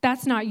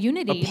not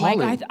unity.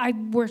 Appalling. Like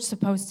we're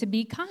supposed to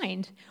be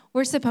kind.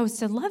 We're supposed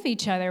to love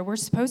each other. We're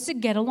supposed to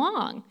get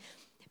along.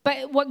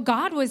 But what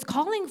God was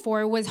calling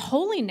for was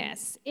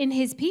holiness in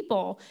his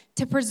people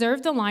to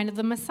preserve the line of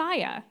the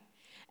Messiah.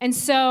 And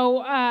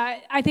so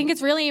I think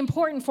it's really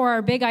important for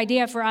our big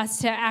idea for us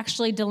to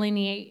actually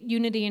delineate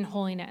unity and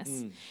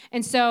holiness.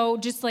 And so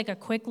just like a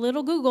quick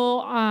little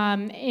Google,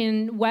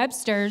 in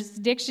Webster's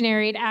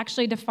dictionary, it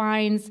actually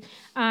defines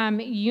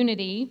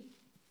unity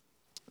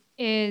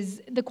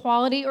is the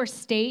quality or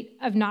state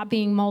of not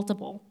being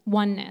multiple,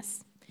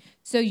 oneness.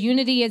 So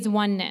unity is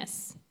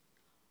oneness.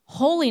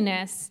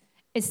 Holiness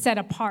is set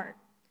apart,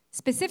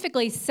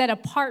 specifically set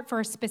apart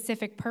for a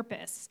specific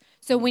purpose.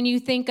 So when you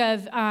think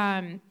of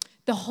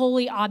the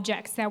holy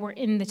objects that were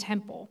in the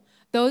temple,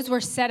 those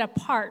were set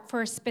apart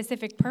for a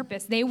specific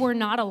purpose. They were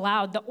not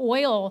allowed. The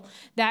oil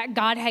that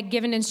God had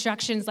given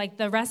instructions, like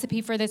the recipe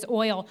for this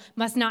oil,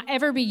 must not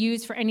ever be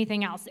used for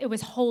anything else. It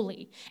was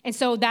holy. And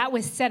so that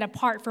was set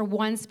apart for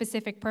one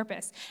specific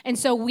purpose. And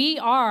so we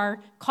are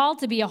called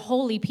to be a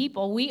holy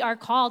people. We are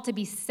called to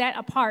be set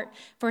apart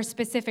for a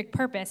specific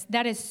purpose.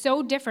 That is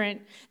so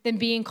different than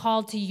being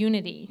called to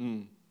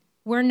unity.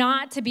 We're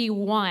not to be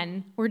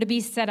one. We're to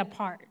be set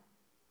apart.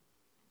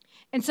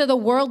 And so the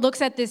world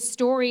looks at this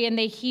story and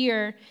they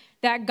hear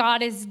that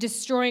God is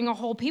destroying a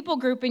whole people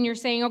group, and you're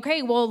saying,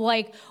 okay, well,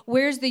 like,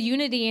 where's the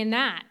unity in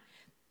that?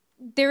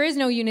 There is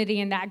no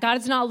unity in that. God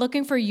is not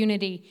looking for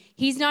unity.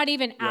 He's not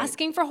even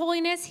asking for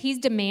holiness. He's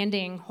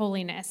demanding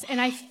holiness. And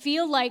I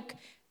feel like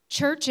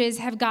churches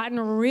have gotten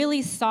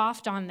really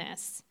soft on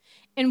this.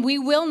 And we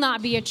will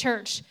not be a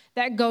church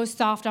that goes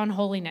soft on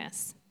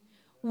holiness.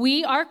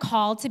 We are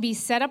called to be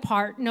set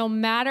apart no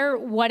matter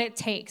what it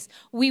takes.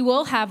 We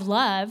will have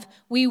love.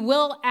 We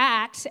will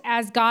act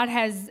as God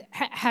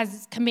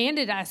has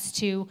commanded us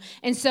to.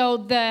 And so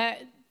the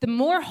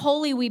more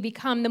holy we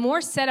become, the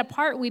more set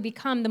apart we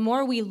become, the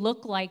more we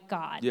look like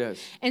God. Yes.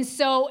 And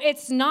so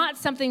it's not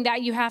something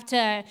that you have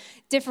to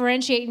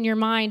differentiate in your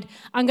mind.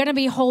 I'm going to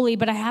be holy,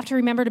 but I have to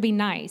remember to be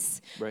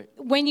nice. Right.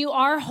 When you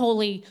are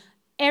holy,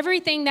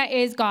 everything that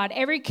is God,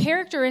 every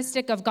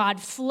characteristic of God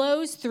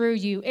flows through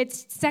you.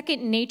 It's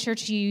second nature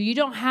to you. You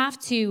don't have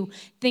to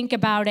think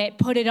about it,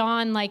 put it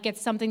on like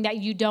it's something that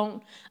you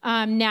don't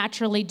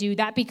naturally do.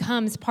 That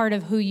becomes part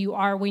of who you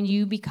are when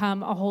you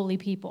become a holy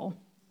people.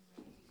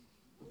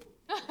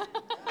 Go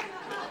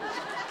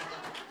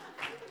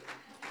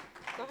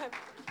ahead.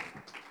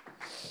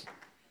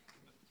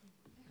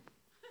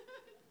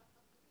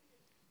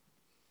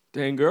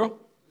 Dang, girl.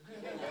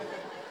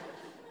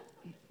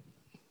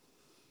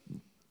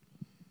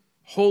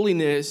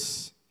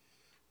 Holiness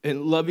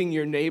and loving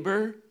your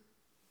neighbor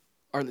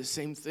are the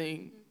same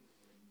thing.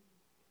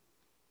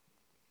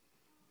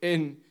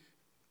 And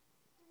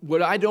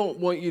what I don't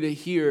want you to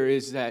hear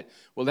is that,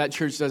 well, that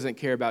church doesn't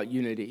care about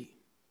unity.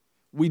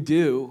 We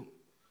do,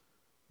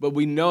 but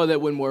we know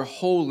that when we're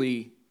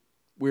holy,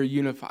 we're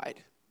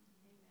unified.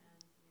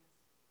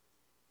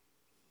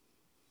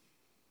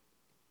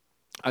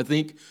 I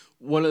think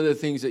one of the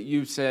things that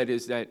you've said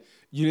is that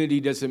unity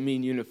doesn't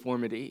mean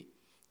uniformity.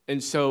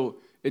 And so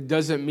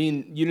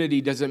unity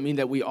doesn't mean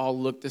that we all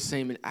look the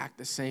same and act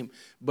the same,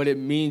 but it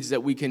means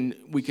that we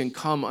can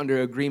come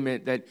under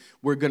agreement that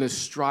we're going to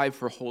strive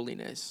for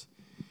holiness.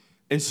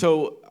 And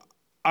so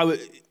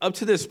up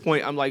to this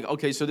point, I'm like,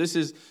 okay, so this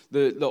is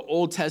the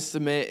Old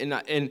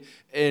Testament,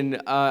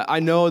 and I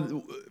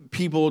know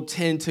people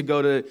tend to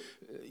go to,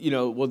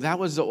 well, that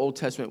was the Old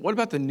Testament. What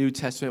about the New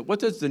Testament? What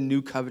does the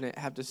New Covenant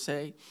have to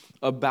say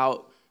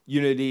about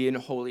unity and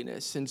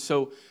holiness. And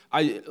so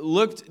I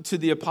looked to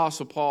the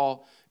Apostle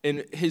Paul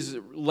in his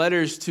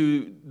letters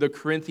to the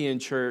Corinthian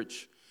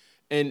church,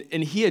 and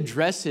he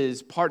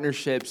addresses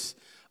partnerships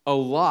a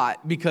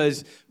lot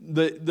because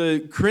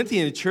the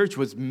Corinthian church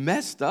was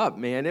messed up,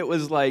 man. It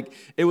was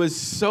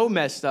so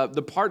messed up.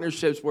 The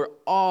partnerships were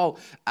all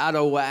out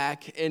of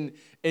whack. And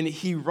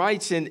he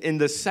writes in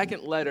the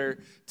second letter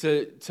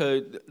to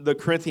the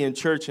Corinthian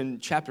church in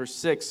chapter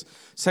 6,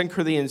 2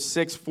 Corinthians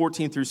 6,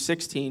 14 through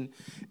 16,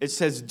 it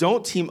says,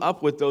 don't team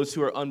up with those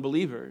who are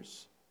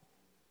unbelievers.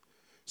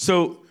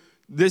 So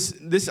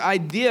this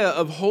idea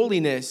of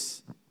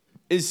holiness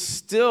is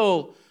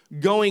still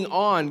going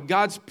on.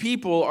 God's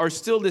people are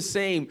still the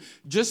same.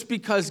 Just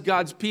because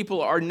God's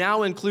people are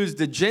now includes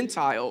the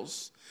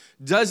Gentiles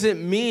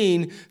doesn't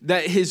mean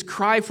that his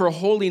cry for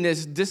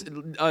holiness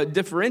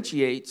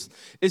differentiates.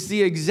 It's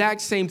the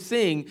exact same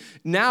thing.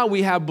 Now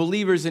we have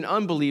believers and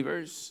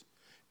unbelievers.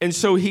 And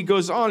so he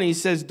goes on, he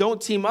says,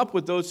 don't team up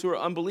with those who are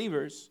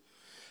unbelievers.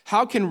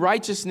 How can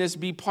righteousness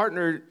be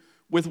partnered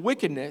with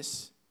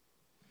wickedness?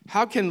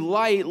 How can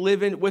light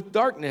live with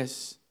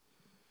darkness?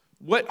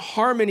 What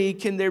harmony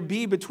can there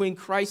be between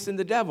Christ and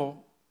the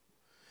devil?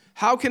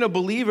 How can a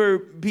believer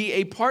be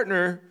a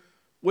partner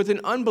with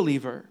an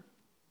unbeliever?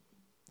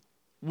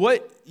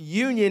 What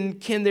union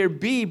can there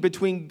be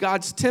between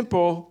God's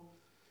temple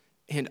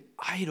and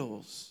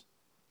idols?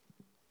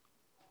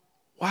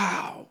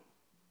 Wow.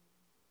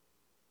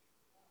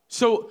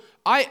 So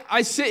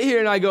I sit here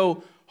and I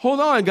go, hold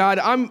on, God,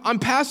 I'm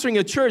pastoring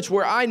a church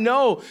where I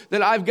know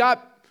that I've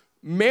got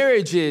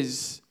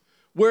marriages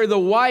where the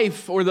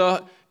wife or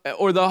the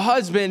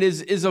husband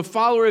is a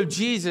follower of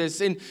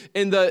Jesus and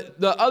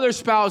the other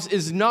spouse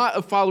is not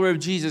a follower of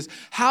Jesus.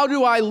 How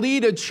do I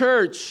lead a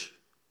church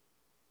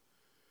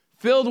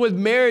filled with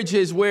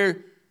marriages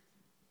where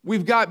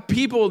we've got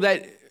people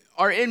that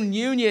are in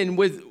union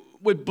with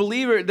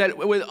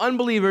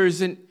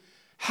unbelievers? And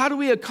how do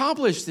we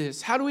accomplish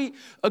this? How do we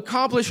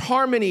accomplish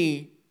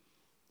harmony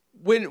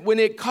when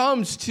it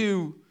comes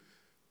to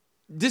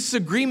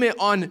disagreement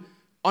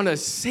on a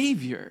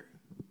Savior?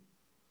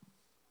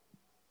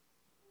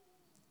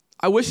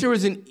 I wish there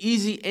was an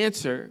easy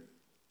answer,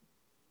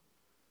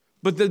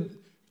 but the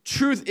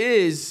truth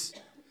is,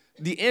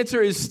 the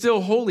answer is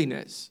still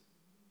holiness.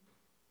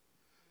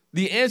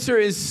 The answer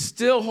is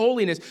still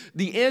holiness.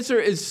 The answer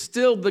is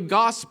still the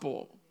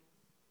gospel.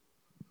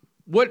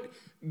 What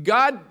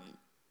God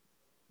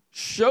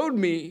showed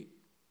me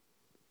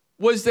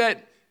was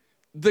that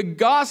the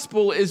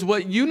gospel is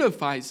what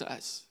unifies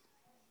us.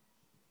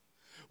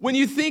 When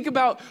you think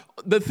about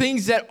the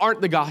things that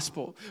aren't the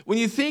gospel, when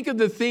you think of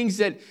the things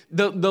that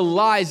the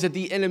lies that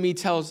the enemy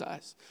tells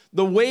us,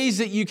 the ways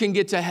that you can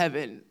get to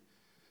heaven,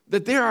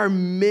 that there are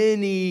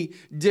many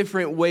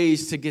different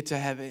ways to get to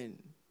heaven.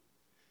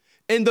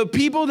 And the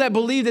people that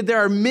believe that there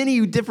are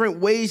many different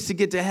ways to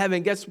get to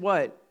heaven, guess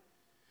what?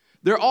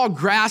 They're all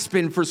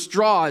grasping for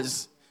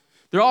straws.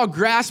 They're all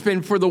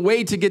grasping for the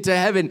way to get to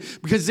heaven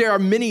because there are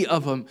many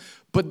of them.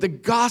 But the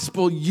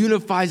gospel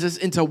unifies us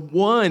into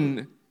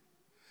one.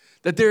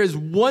 That there is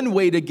one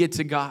way to get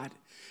to God,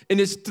 and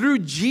it's through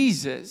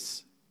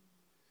Jesus.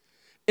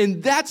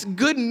 And that's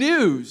good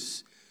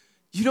news.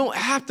 You don't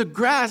have to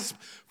grasp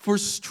for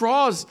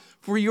straws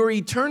for your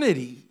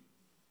eternity.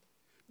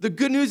 The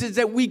good news is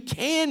that we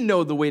can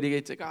know the way to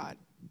get to God.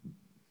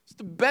 It's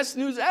the best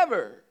news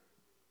ever.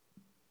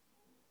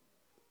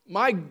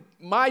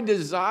 My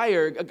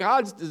desire,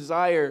 God's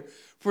desire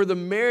for the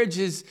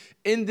marriages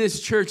in this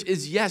church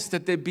is, yes,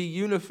 that they be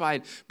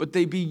unified, but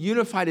they be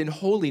unified in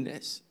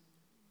holiness.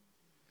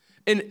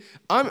 And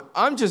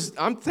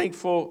I'm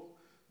thankful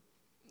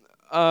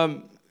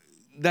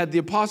that the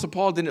Apostle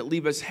Paul didn't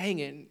leave us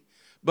hanging.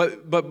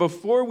 But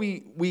before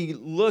we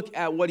look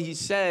at what he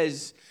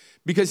says,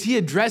 because he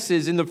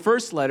addresses in the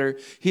first letter,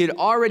 he had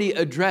already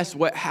addressed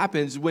what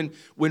happens when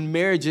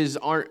marriages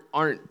aren't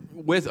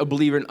with a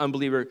believer and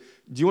unbeliever.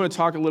 Do you want to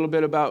talk a little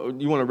bit about?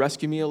 You want to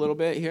rescue me a little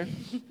bit here?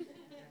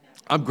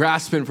 I'm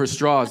grasping for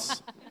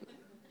straws.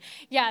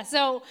 Yeah.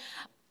 So.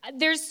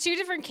 There's two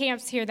different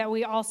camps here that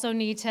we also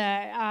need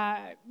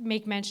to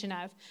make mention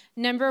of.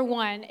 Number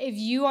one, if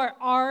you are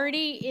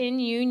already in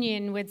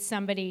union with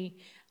somebody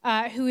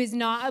who is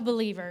not a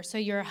believer, so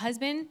you're a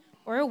husband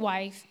or a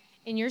wife,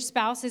 and your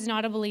spouse is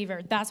not a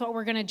believer, that's what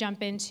we're going to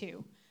jump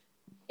into.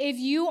 If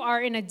you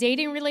are in a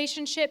dating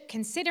relationship,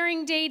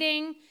 considering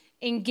dating,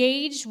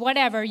 engaged,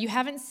 whatever, you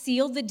haven't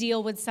sealed the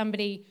deal with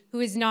somebody who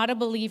is not a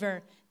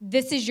believer,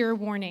 this is your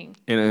warning.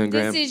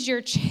 This is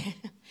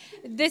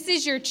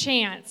your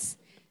chance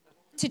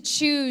to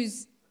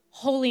choose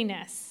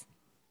holiness,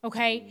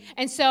 okay?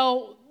 And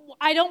so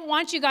I don't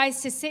want you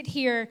guys to sit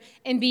here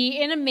and be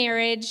in a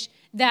marriage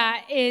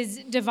that is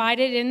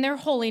divided in their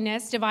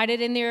holiness,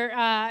 divided in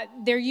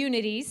their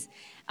unities,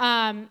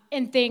 and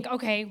think,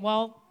 okay,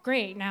 well,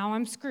 great, now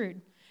I'm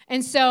screwed.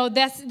 And so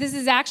this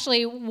is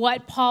actually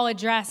what Paul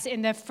addressed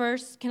in the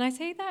first, can I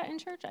say that in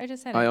church? I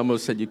just said it. I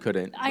almost said you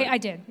couldn't. I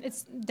did.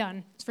 It's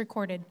done. It's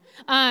recorded.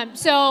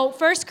 So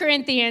 1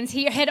 Corinthians,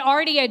 he had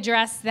already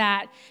addressed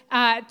that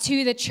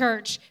to the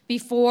church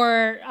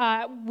before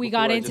we Before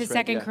got I into just read,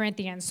 Second yeah.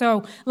 Corinthians.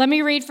 So let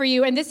me read for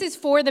you. And this is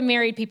for the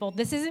married people.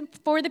 This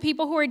isn't for the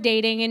people who are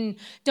dating. And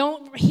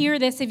don't hear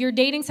this if you're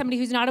dating somebody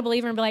who's not a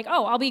believer and be like,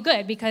 oh, I'll be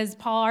good because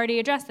Paul already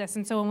addressed this.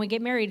 And so when we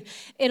get married,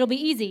 it'll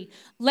be easy.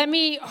 Let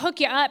me hook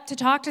you up to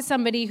talk to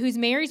somebody who's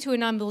married to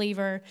an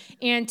unbeliever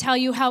and tell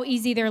you how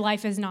easy their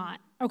life is not.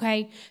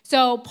 Okay?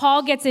 So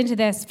Paul gets into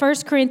this.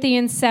 1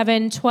 Corinthians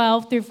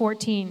 7:12 through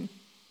 14.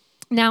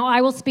 Now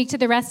I will speak to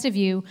the rest of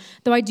you,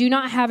 though I do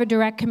not have a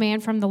direct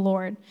command from the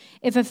Lord.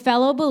 If a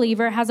fellow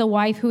believer has a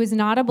wife who is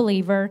not a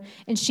believer,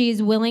 and she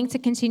is willing to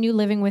continue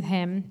living with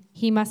him,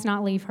 he must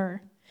not leave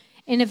her.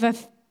 And if a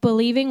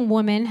believing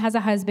woman has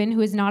a husband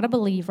who is not a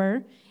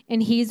believer,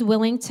 and he's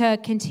willing to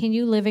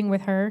continue living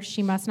with her,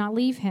 she must not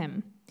leave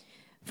him.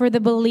 For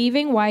the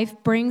believing wife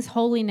brings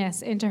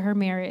holiness into her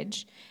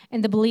marriage,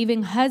 and the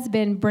believing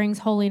husband brings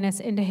holiness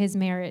into his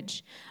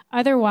marriage.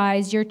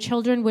 Otherwise, your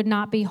children would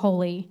not be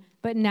holy,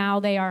 but now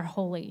they are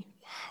holy.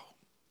 Wow.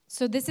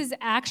 So this is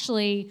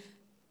actually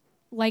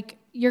like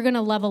you're going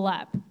to level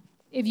up.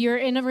 If you're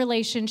in a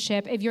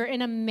relationship, if you're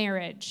in a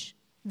marriage,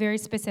 very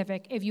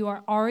specific, if you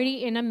are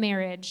already in a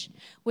marriage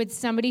with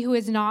somebody who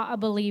is not a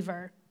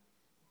believer,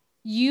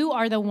 you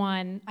are the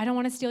one, I don't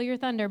want to steal your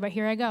thunder, but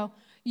here I go.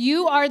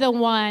 You are the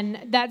one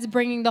that's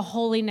bringing the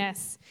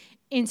holiness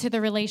into the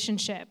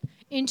relationship,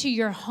 into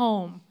your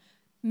home,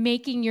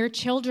 making your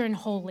children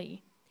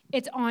holy.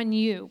 It's on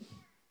you.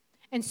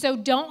 And so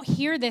don't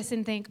hear this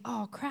and think,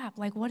 oh, crap,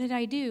 like, what did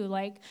I do?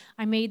 Like,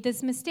 I made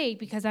this mistake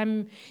because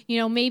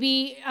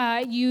maybe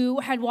you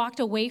had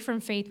walked away from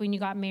faith when you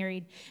got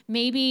married.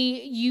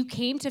 Maybe you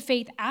came to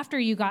faith after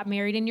you got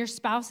married and your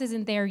spouse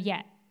isn't there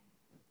yet.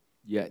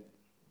 Yet.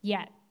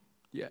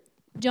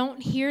 Don't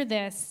hear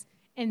this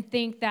and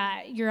think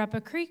that you're up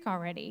a creek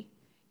already.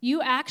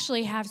 You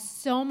actually have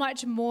so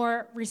much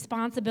more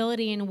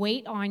responsibility and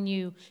weight on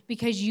you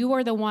because you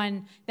are the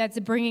one that's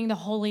bringing the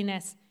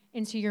holiness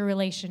into your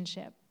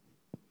relationship.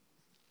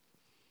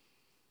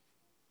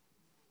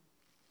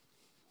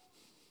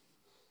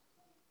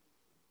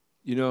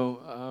 You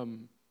know,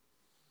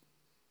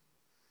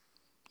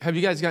 have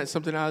you guys got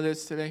something out of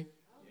this today?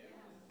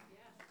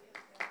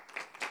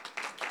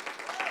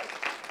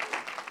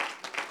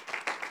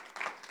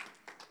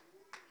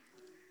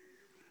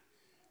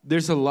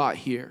 There's a lot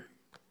here.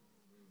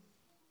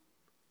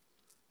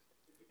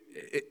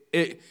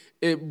 It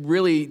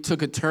really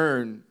took a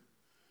turn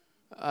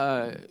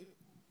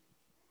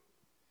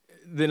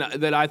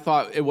that I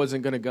thought it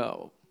wasn't going to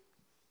go.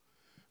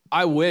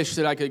 I wish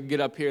that I could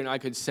get up here and I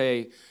could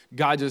say,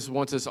 God just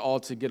wants us all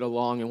to get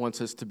along and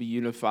wants us to be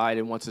unified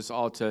and wants us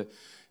all to,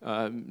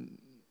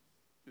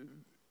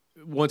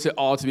 wants it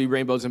all to be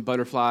rainbows and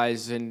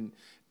butterflies and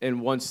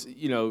wants,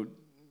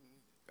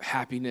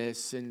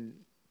 happiness. And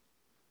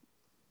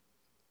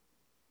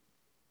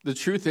the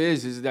truth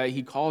is that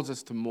he calls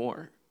us to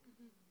more.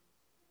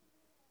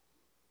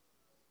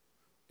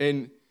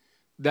 And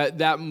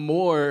that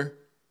more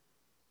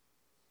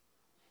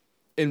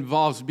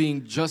involves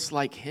being just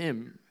like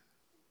him.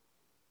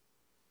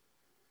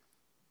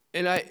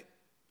 And I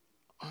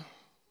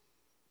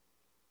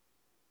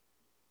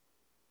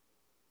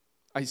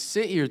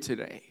sit here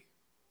today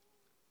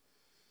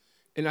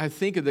and I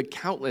think of the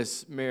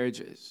countless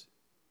marriages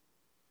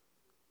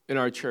in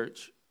our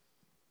church,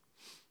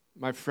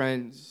 my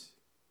friends,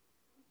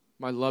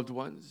 my loved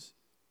ones,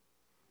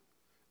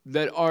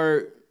 that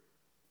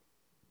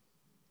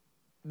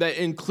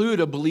include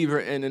a believer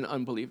and an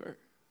unbeliever.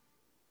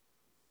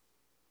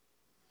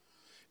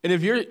 And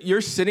if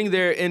you're sitting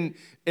there in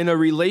a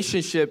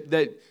relationship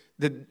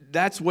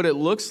that's what it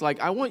looks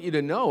like, I want you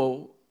to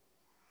know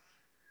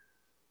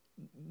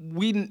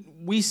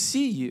we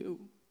see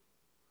you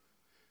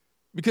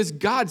because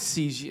God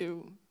sees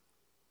you.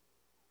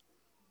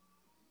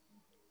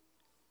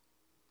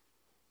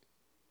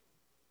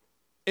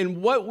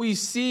 And what we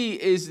see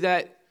is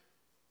that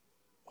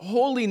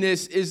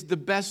holiness is the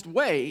best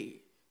way.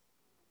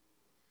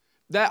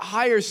 That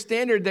higher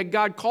standard that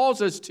God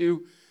calls us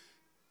to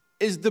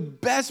is the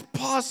best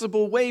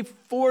possible way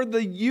for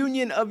the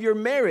union of your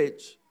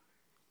marriage.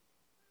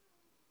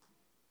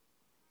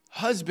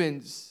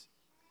 Husbands,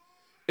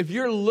 if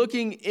you're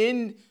looking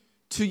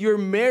into your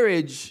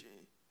marriage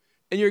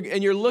and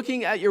you're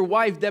looking at your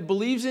wife that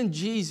believes in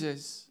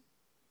Jesus,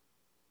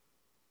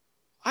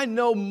 I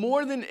know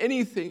more than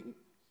anything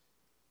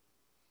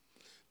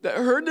that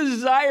her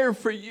desire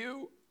for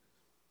you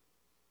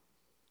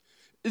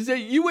is that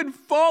you would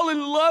fall in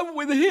love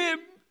with him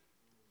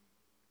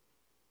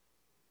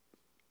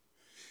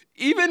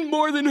even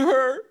more than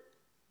her.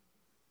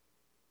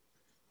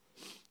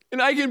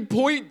 And I can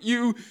point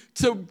you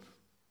to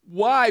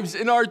wives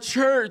in our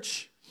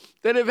church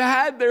that have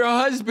had their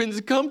husbands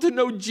come to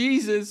know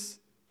Jesus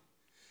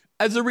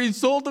as a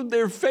result of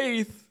their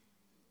faith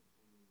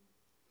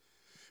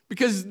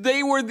because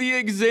they were the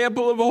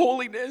example of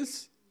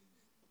holiness.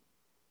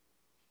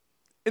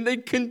 And they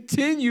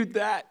continued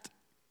that.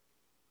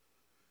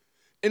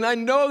 And I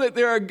know that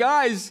there are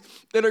guys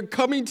that are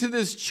coming to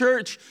this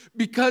church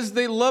because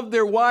they love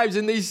their wives,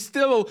 and they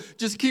still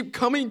just keep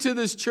coming to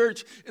this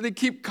church, and they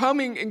keep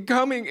coming and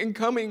coming and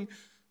coming.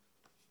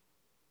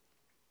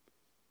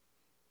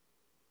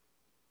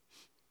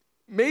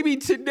 Maybe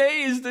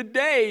today is the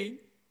day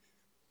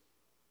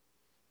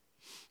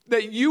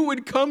that you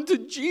would come to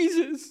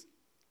Jesus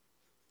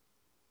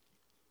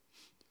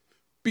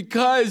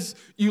because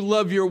you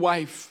love your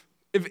wife.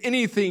 If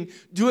anything,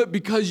 do it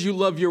because you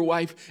love your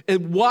wife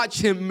and watch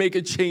him make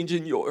a change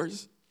in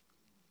yours.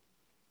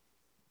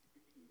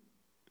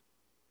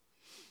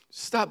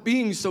 Stop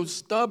being so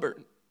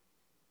stubborn.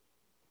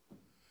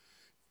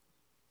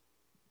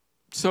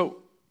 So,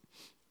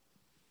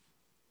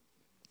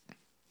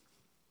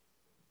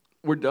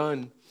 we're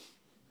done.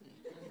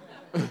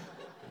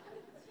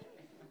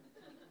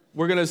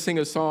 We're going to sing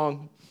a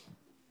song.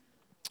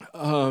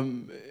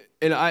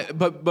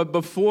 But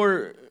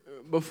before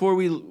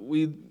we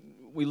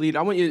lead,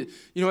 I want you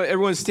know what,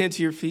 everyone stand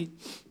to your feet.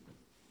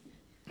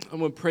 I'm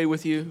going to pray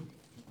with you.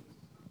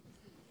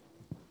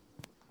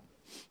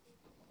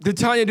 Did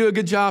Tanya do a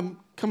good job?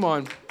 Come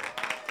on.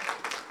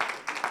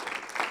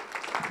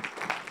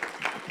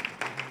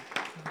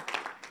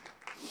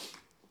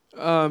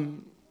 I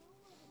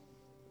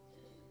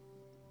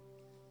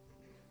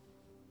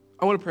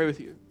want to pray with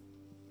you.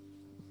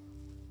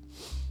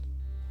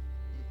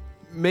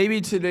 Maybe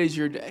today's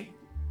your day.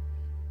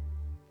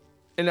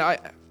 And I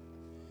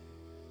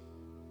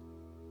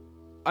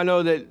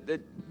know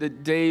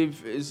that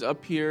Dave is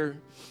up here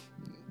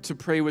to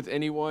pray with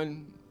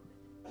anyone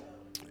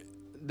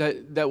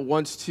that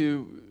wants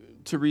to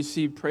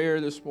receive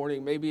prayer this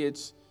morning. Maybe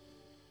it's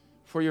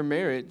for your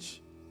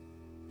marriage,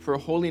 for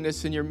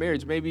holiness in your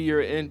marriage. Maybe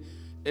you're in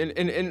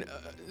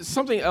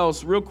something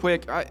else real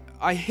quick.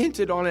 I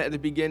hinted on it at the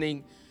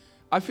beginning.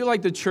 I feel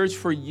like the church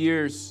for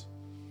years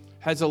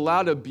has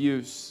allowed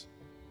abuse.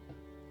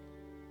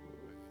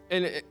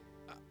 And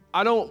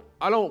I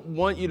don't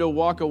want you to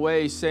walk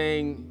away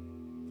saying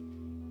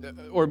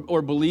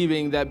or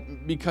believing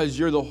that because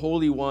you're the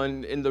holy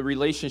one in the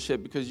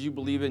relationship, because you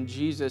believe in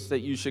Jesus, that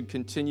you should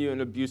continue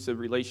an abusive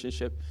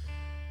relationship.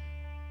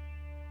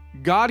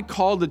 God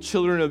called the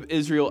children of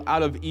Israel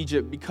out of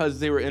Egypt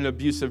because they were in an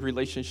abusive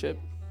relationship.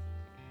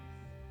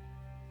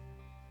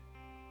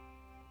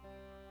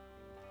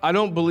 I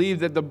don't believe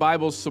that the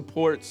Bible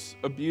supports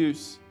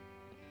abuse.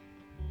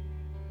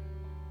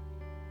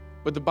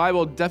 But the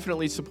Bible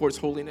definitely supports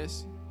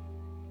holiness.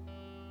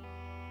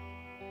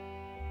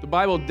 The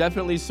Bible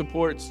definitely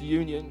supports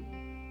union.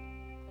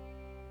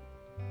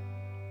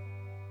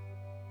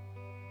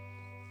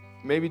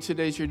 Maybe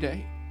today's your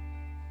day.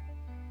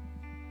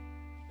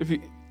 If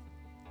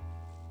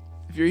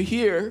you're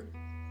here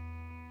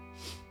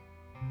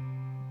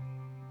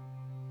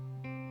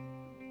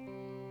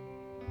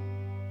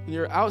and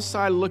you're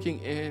outside looking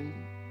in,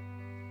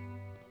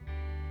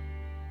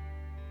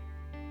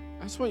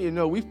 I just want you to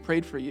know we've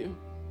prayed for you.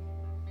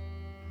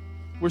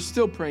 We're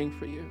still praying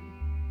for you.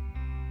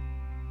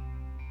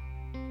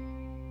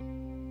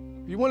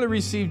 If you want to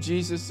receive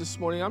Jesus this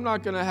morning, I'm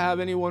not going to have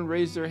anyone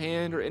raise their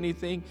hand or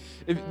anything.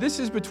 If this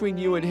is between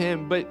you and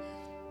him, but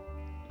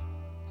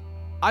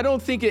I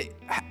don't think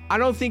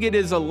it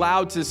is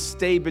allowed to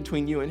stay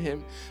between you and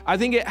him. I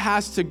think it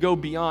has to go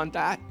beyond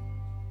that.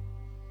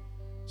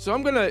 So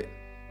I'm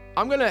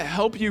going to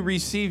help you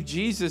receive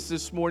Jesus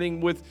this morning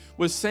with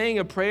saying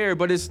a prayer,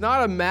 but it's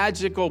not a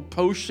magical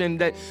potion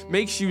that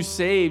makes you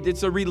saved.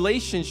 It's a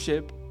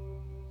relationship.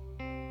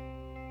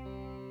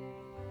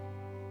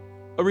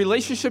 A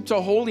relationship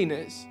to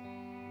holiness.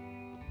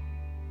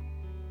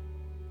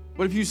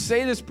 But if you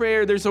say this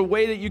prayer, there's a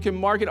way that you can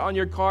mark it on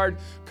your card.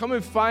 Come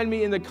and find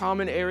me in the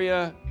comment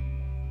area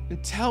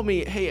and tell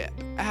me, hey,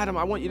 Adam,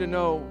 I want you to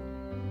know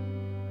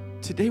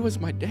today was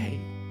my day.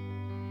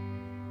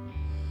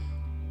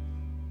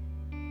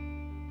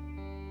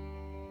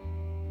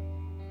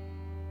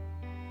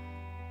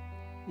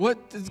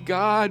 What does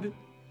God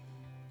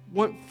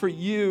want for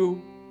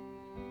you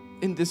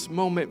in this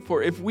moment?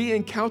 For if we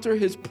encounter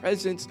his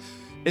presence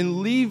and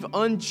leave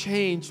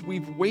unchanged,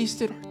 we've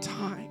wasted our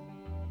time.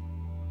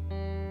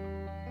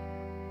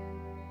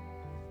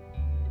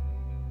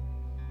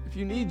 If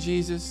you need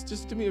Jesus,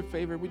 just do me a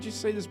favor. Would you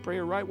say this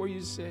prayer right where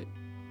you sit?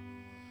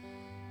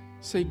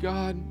 Say,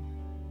 God,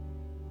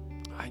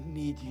 I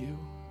need you.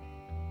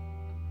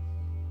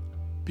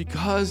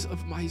 Because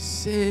of my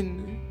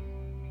sin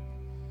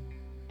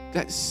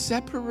that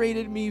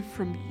separated me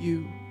from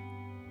you,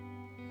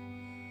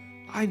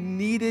 I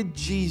needed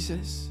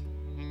Jesus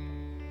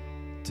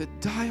to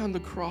die on the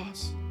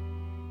cross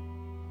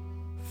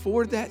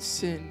for that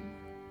sin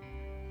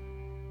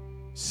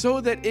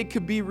so that it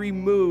could be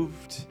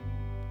removed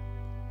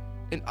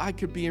and I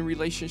could be in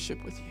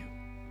relationship with you.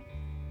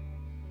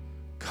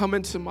 Come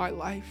into my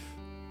life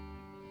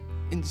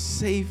and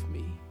save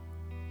me.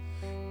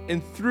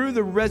 And through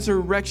the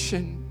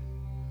resurrection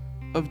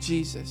of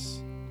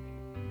Jesus,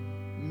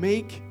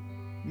 make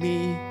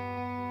me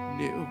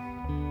new.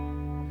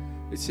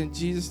 It's in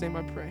Jesus' name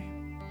I pray.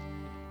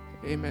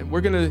 Amen.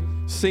 We're going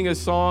to sing a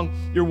song.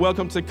 You're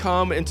welcome to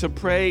come and to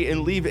pray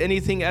and leave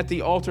anything at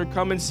the altar.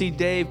 Come and see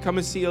Dave. Come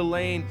and see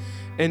Elaine.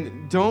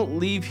 And don't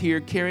leave here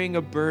carrying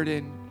a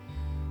burden.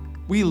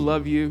 We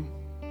love you.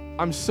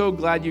 I'm so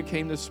glad you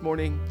came this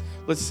morning.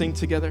 Let's sing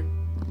together.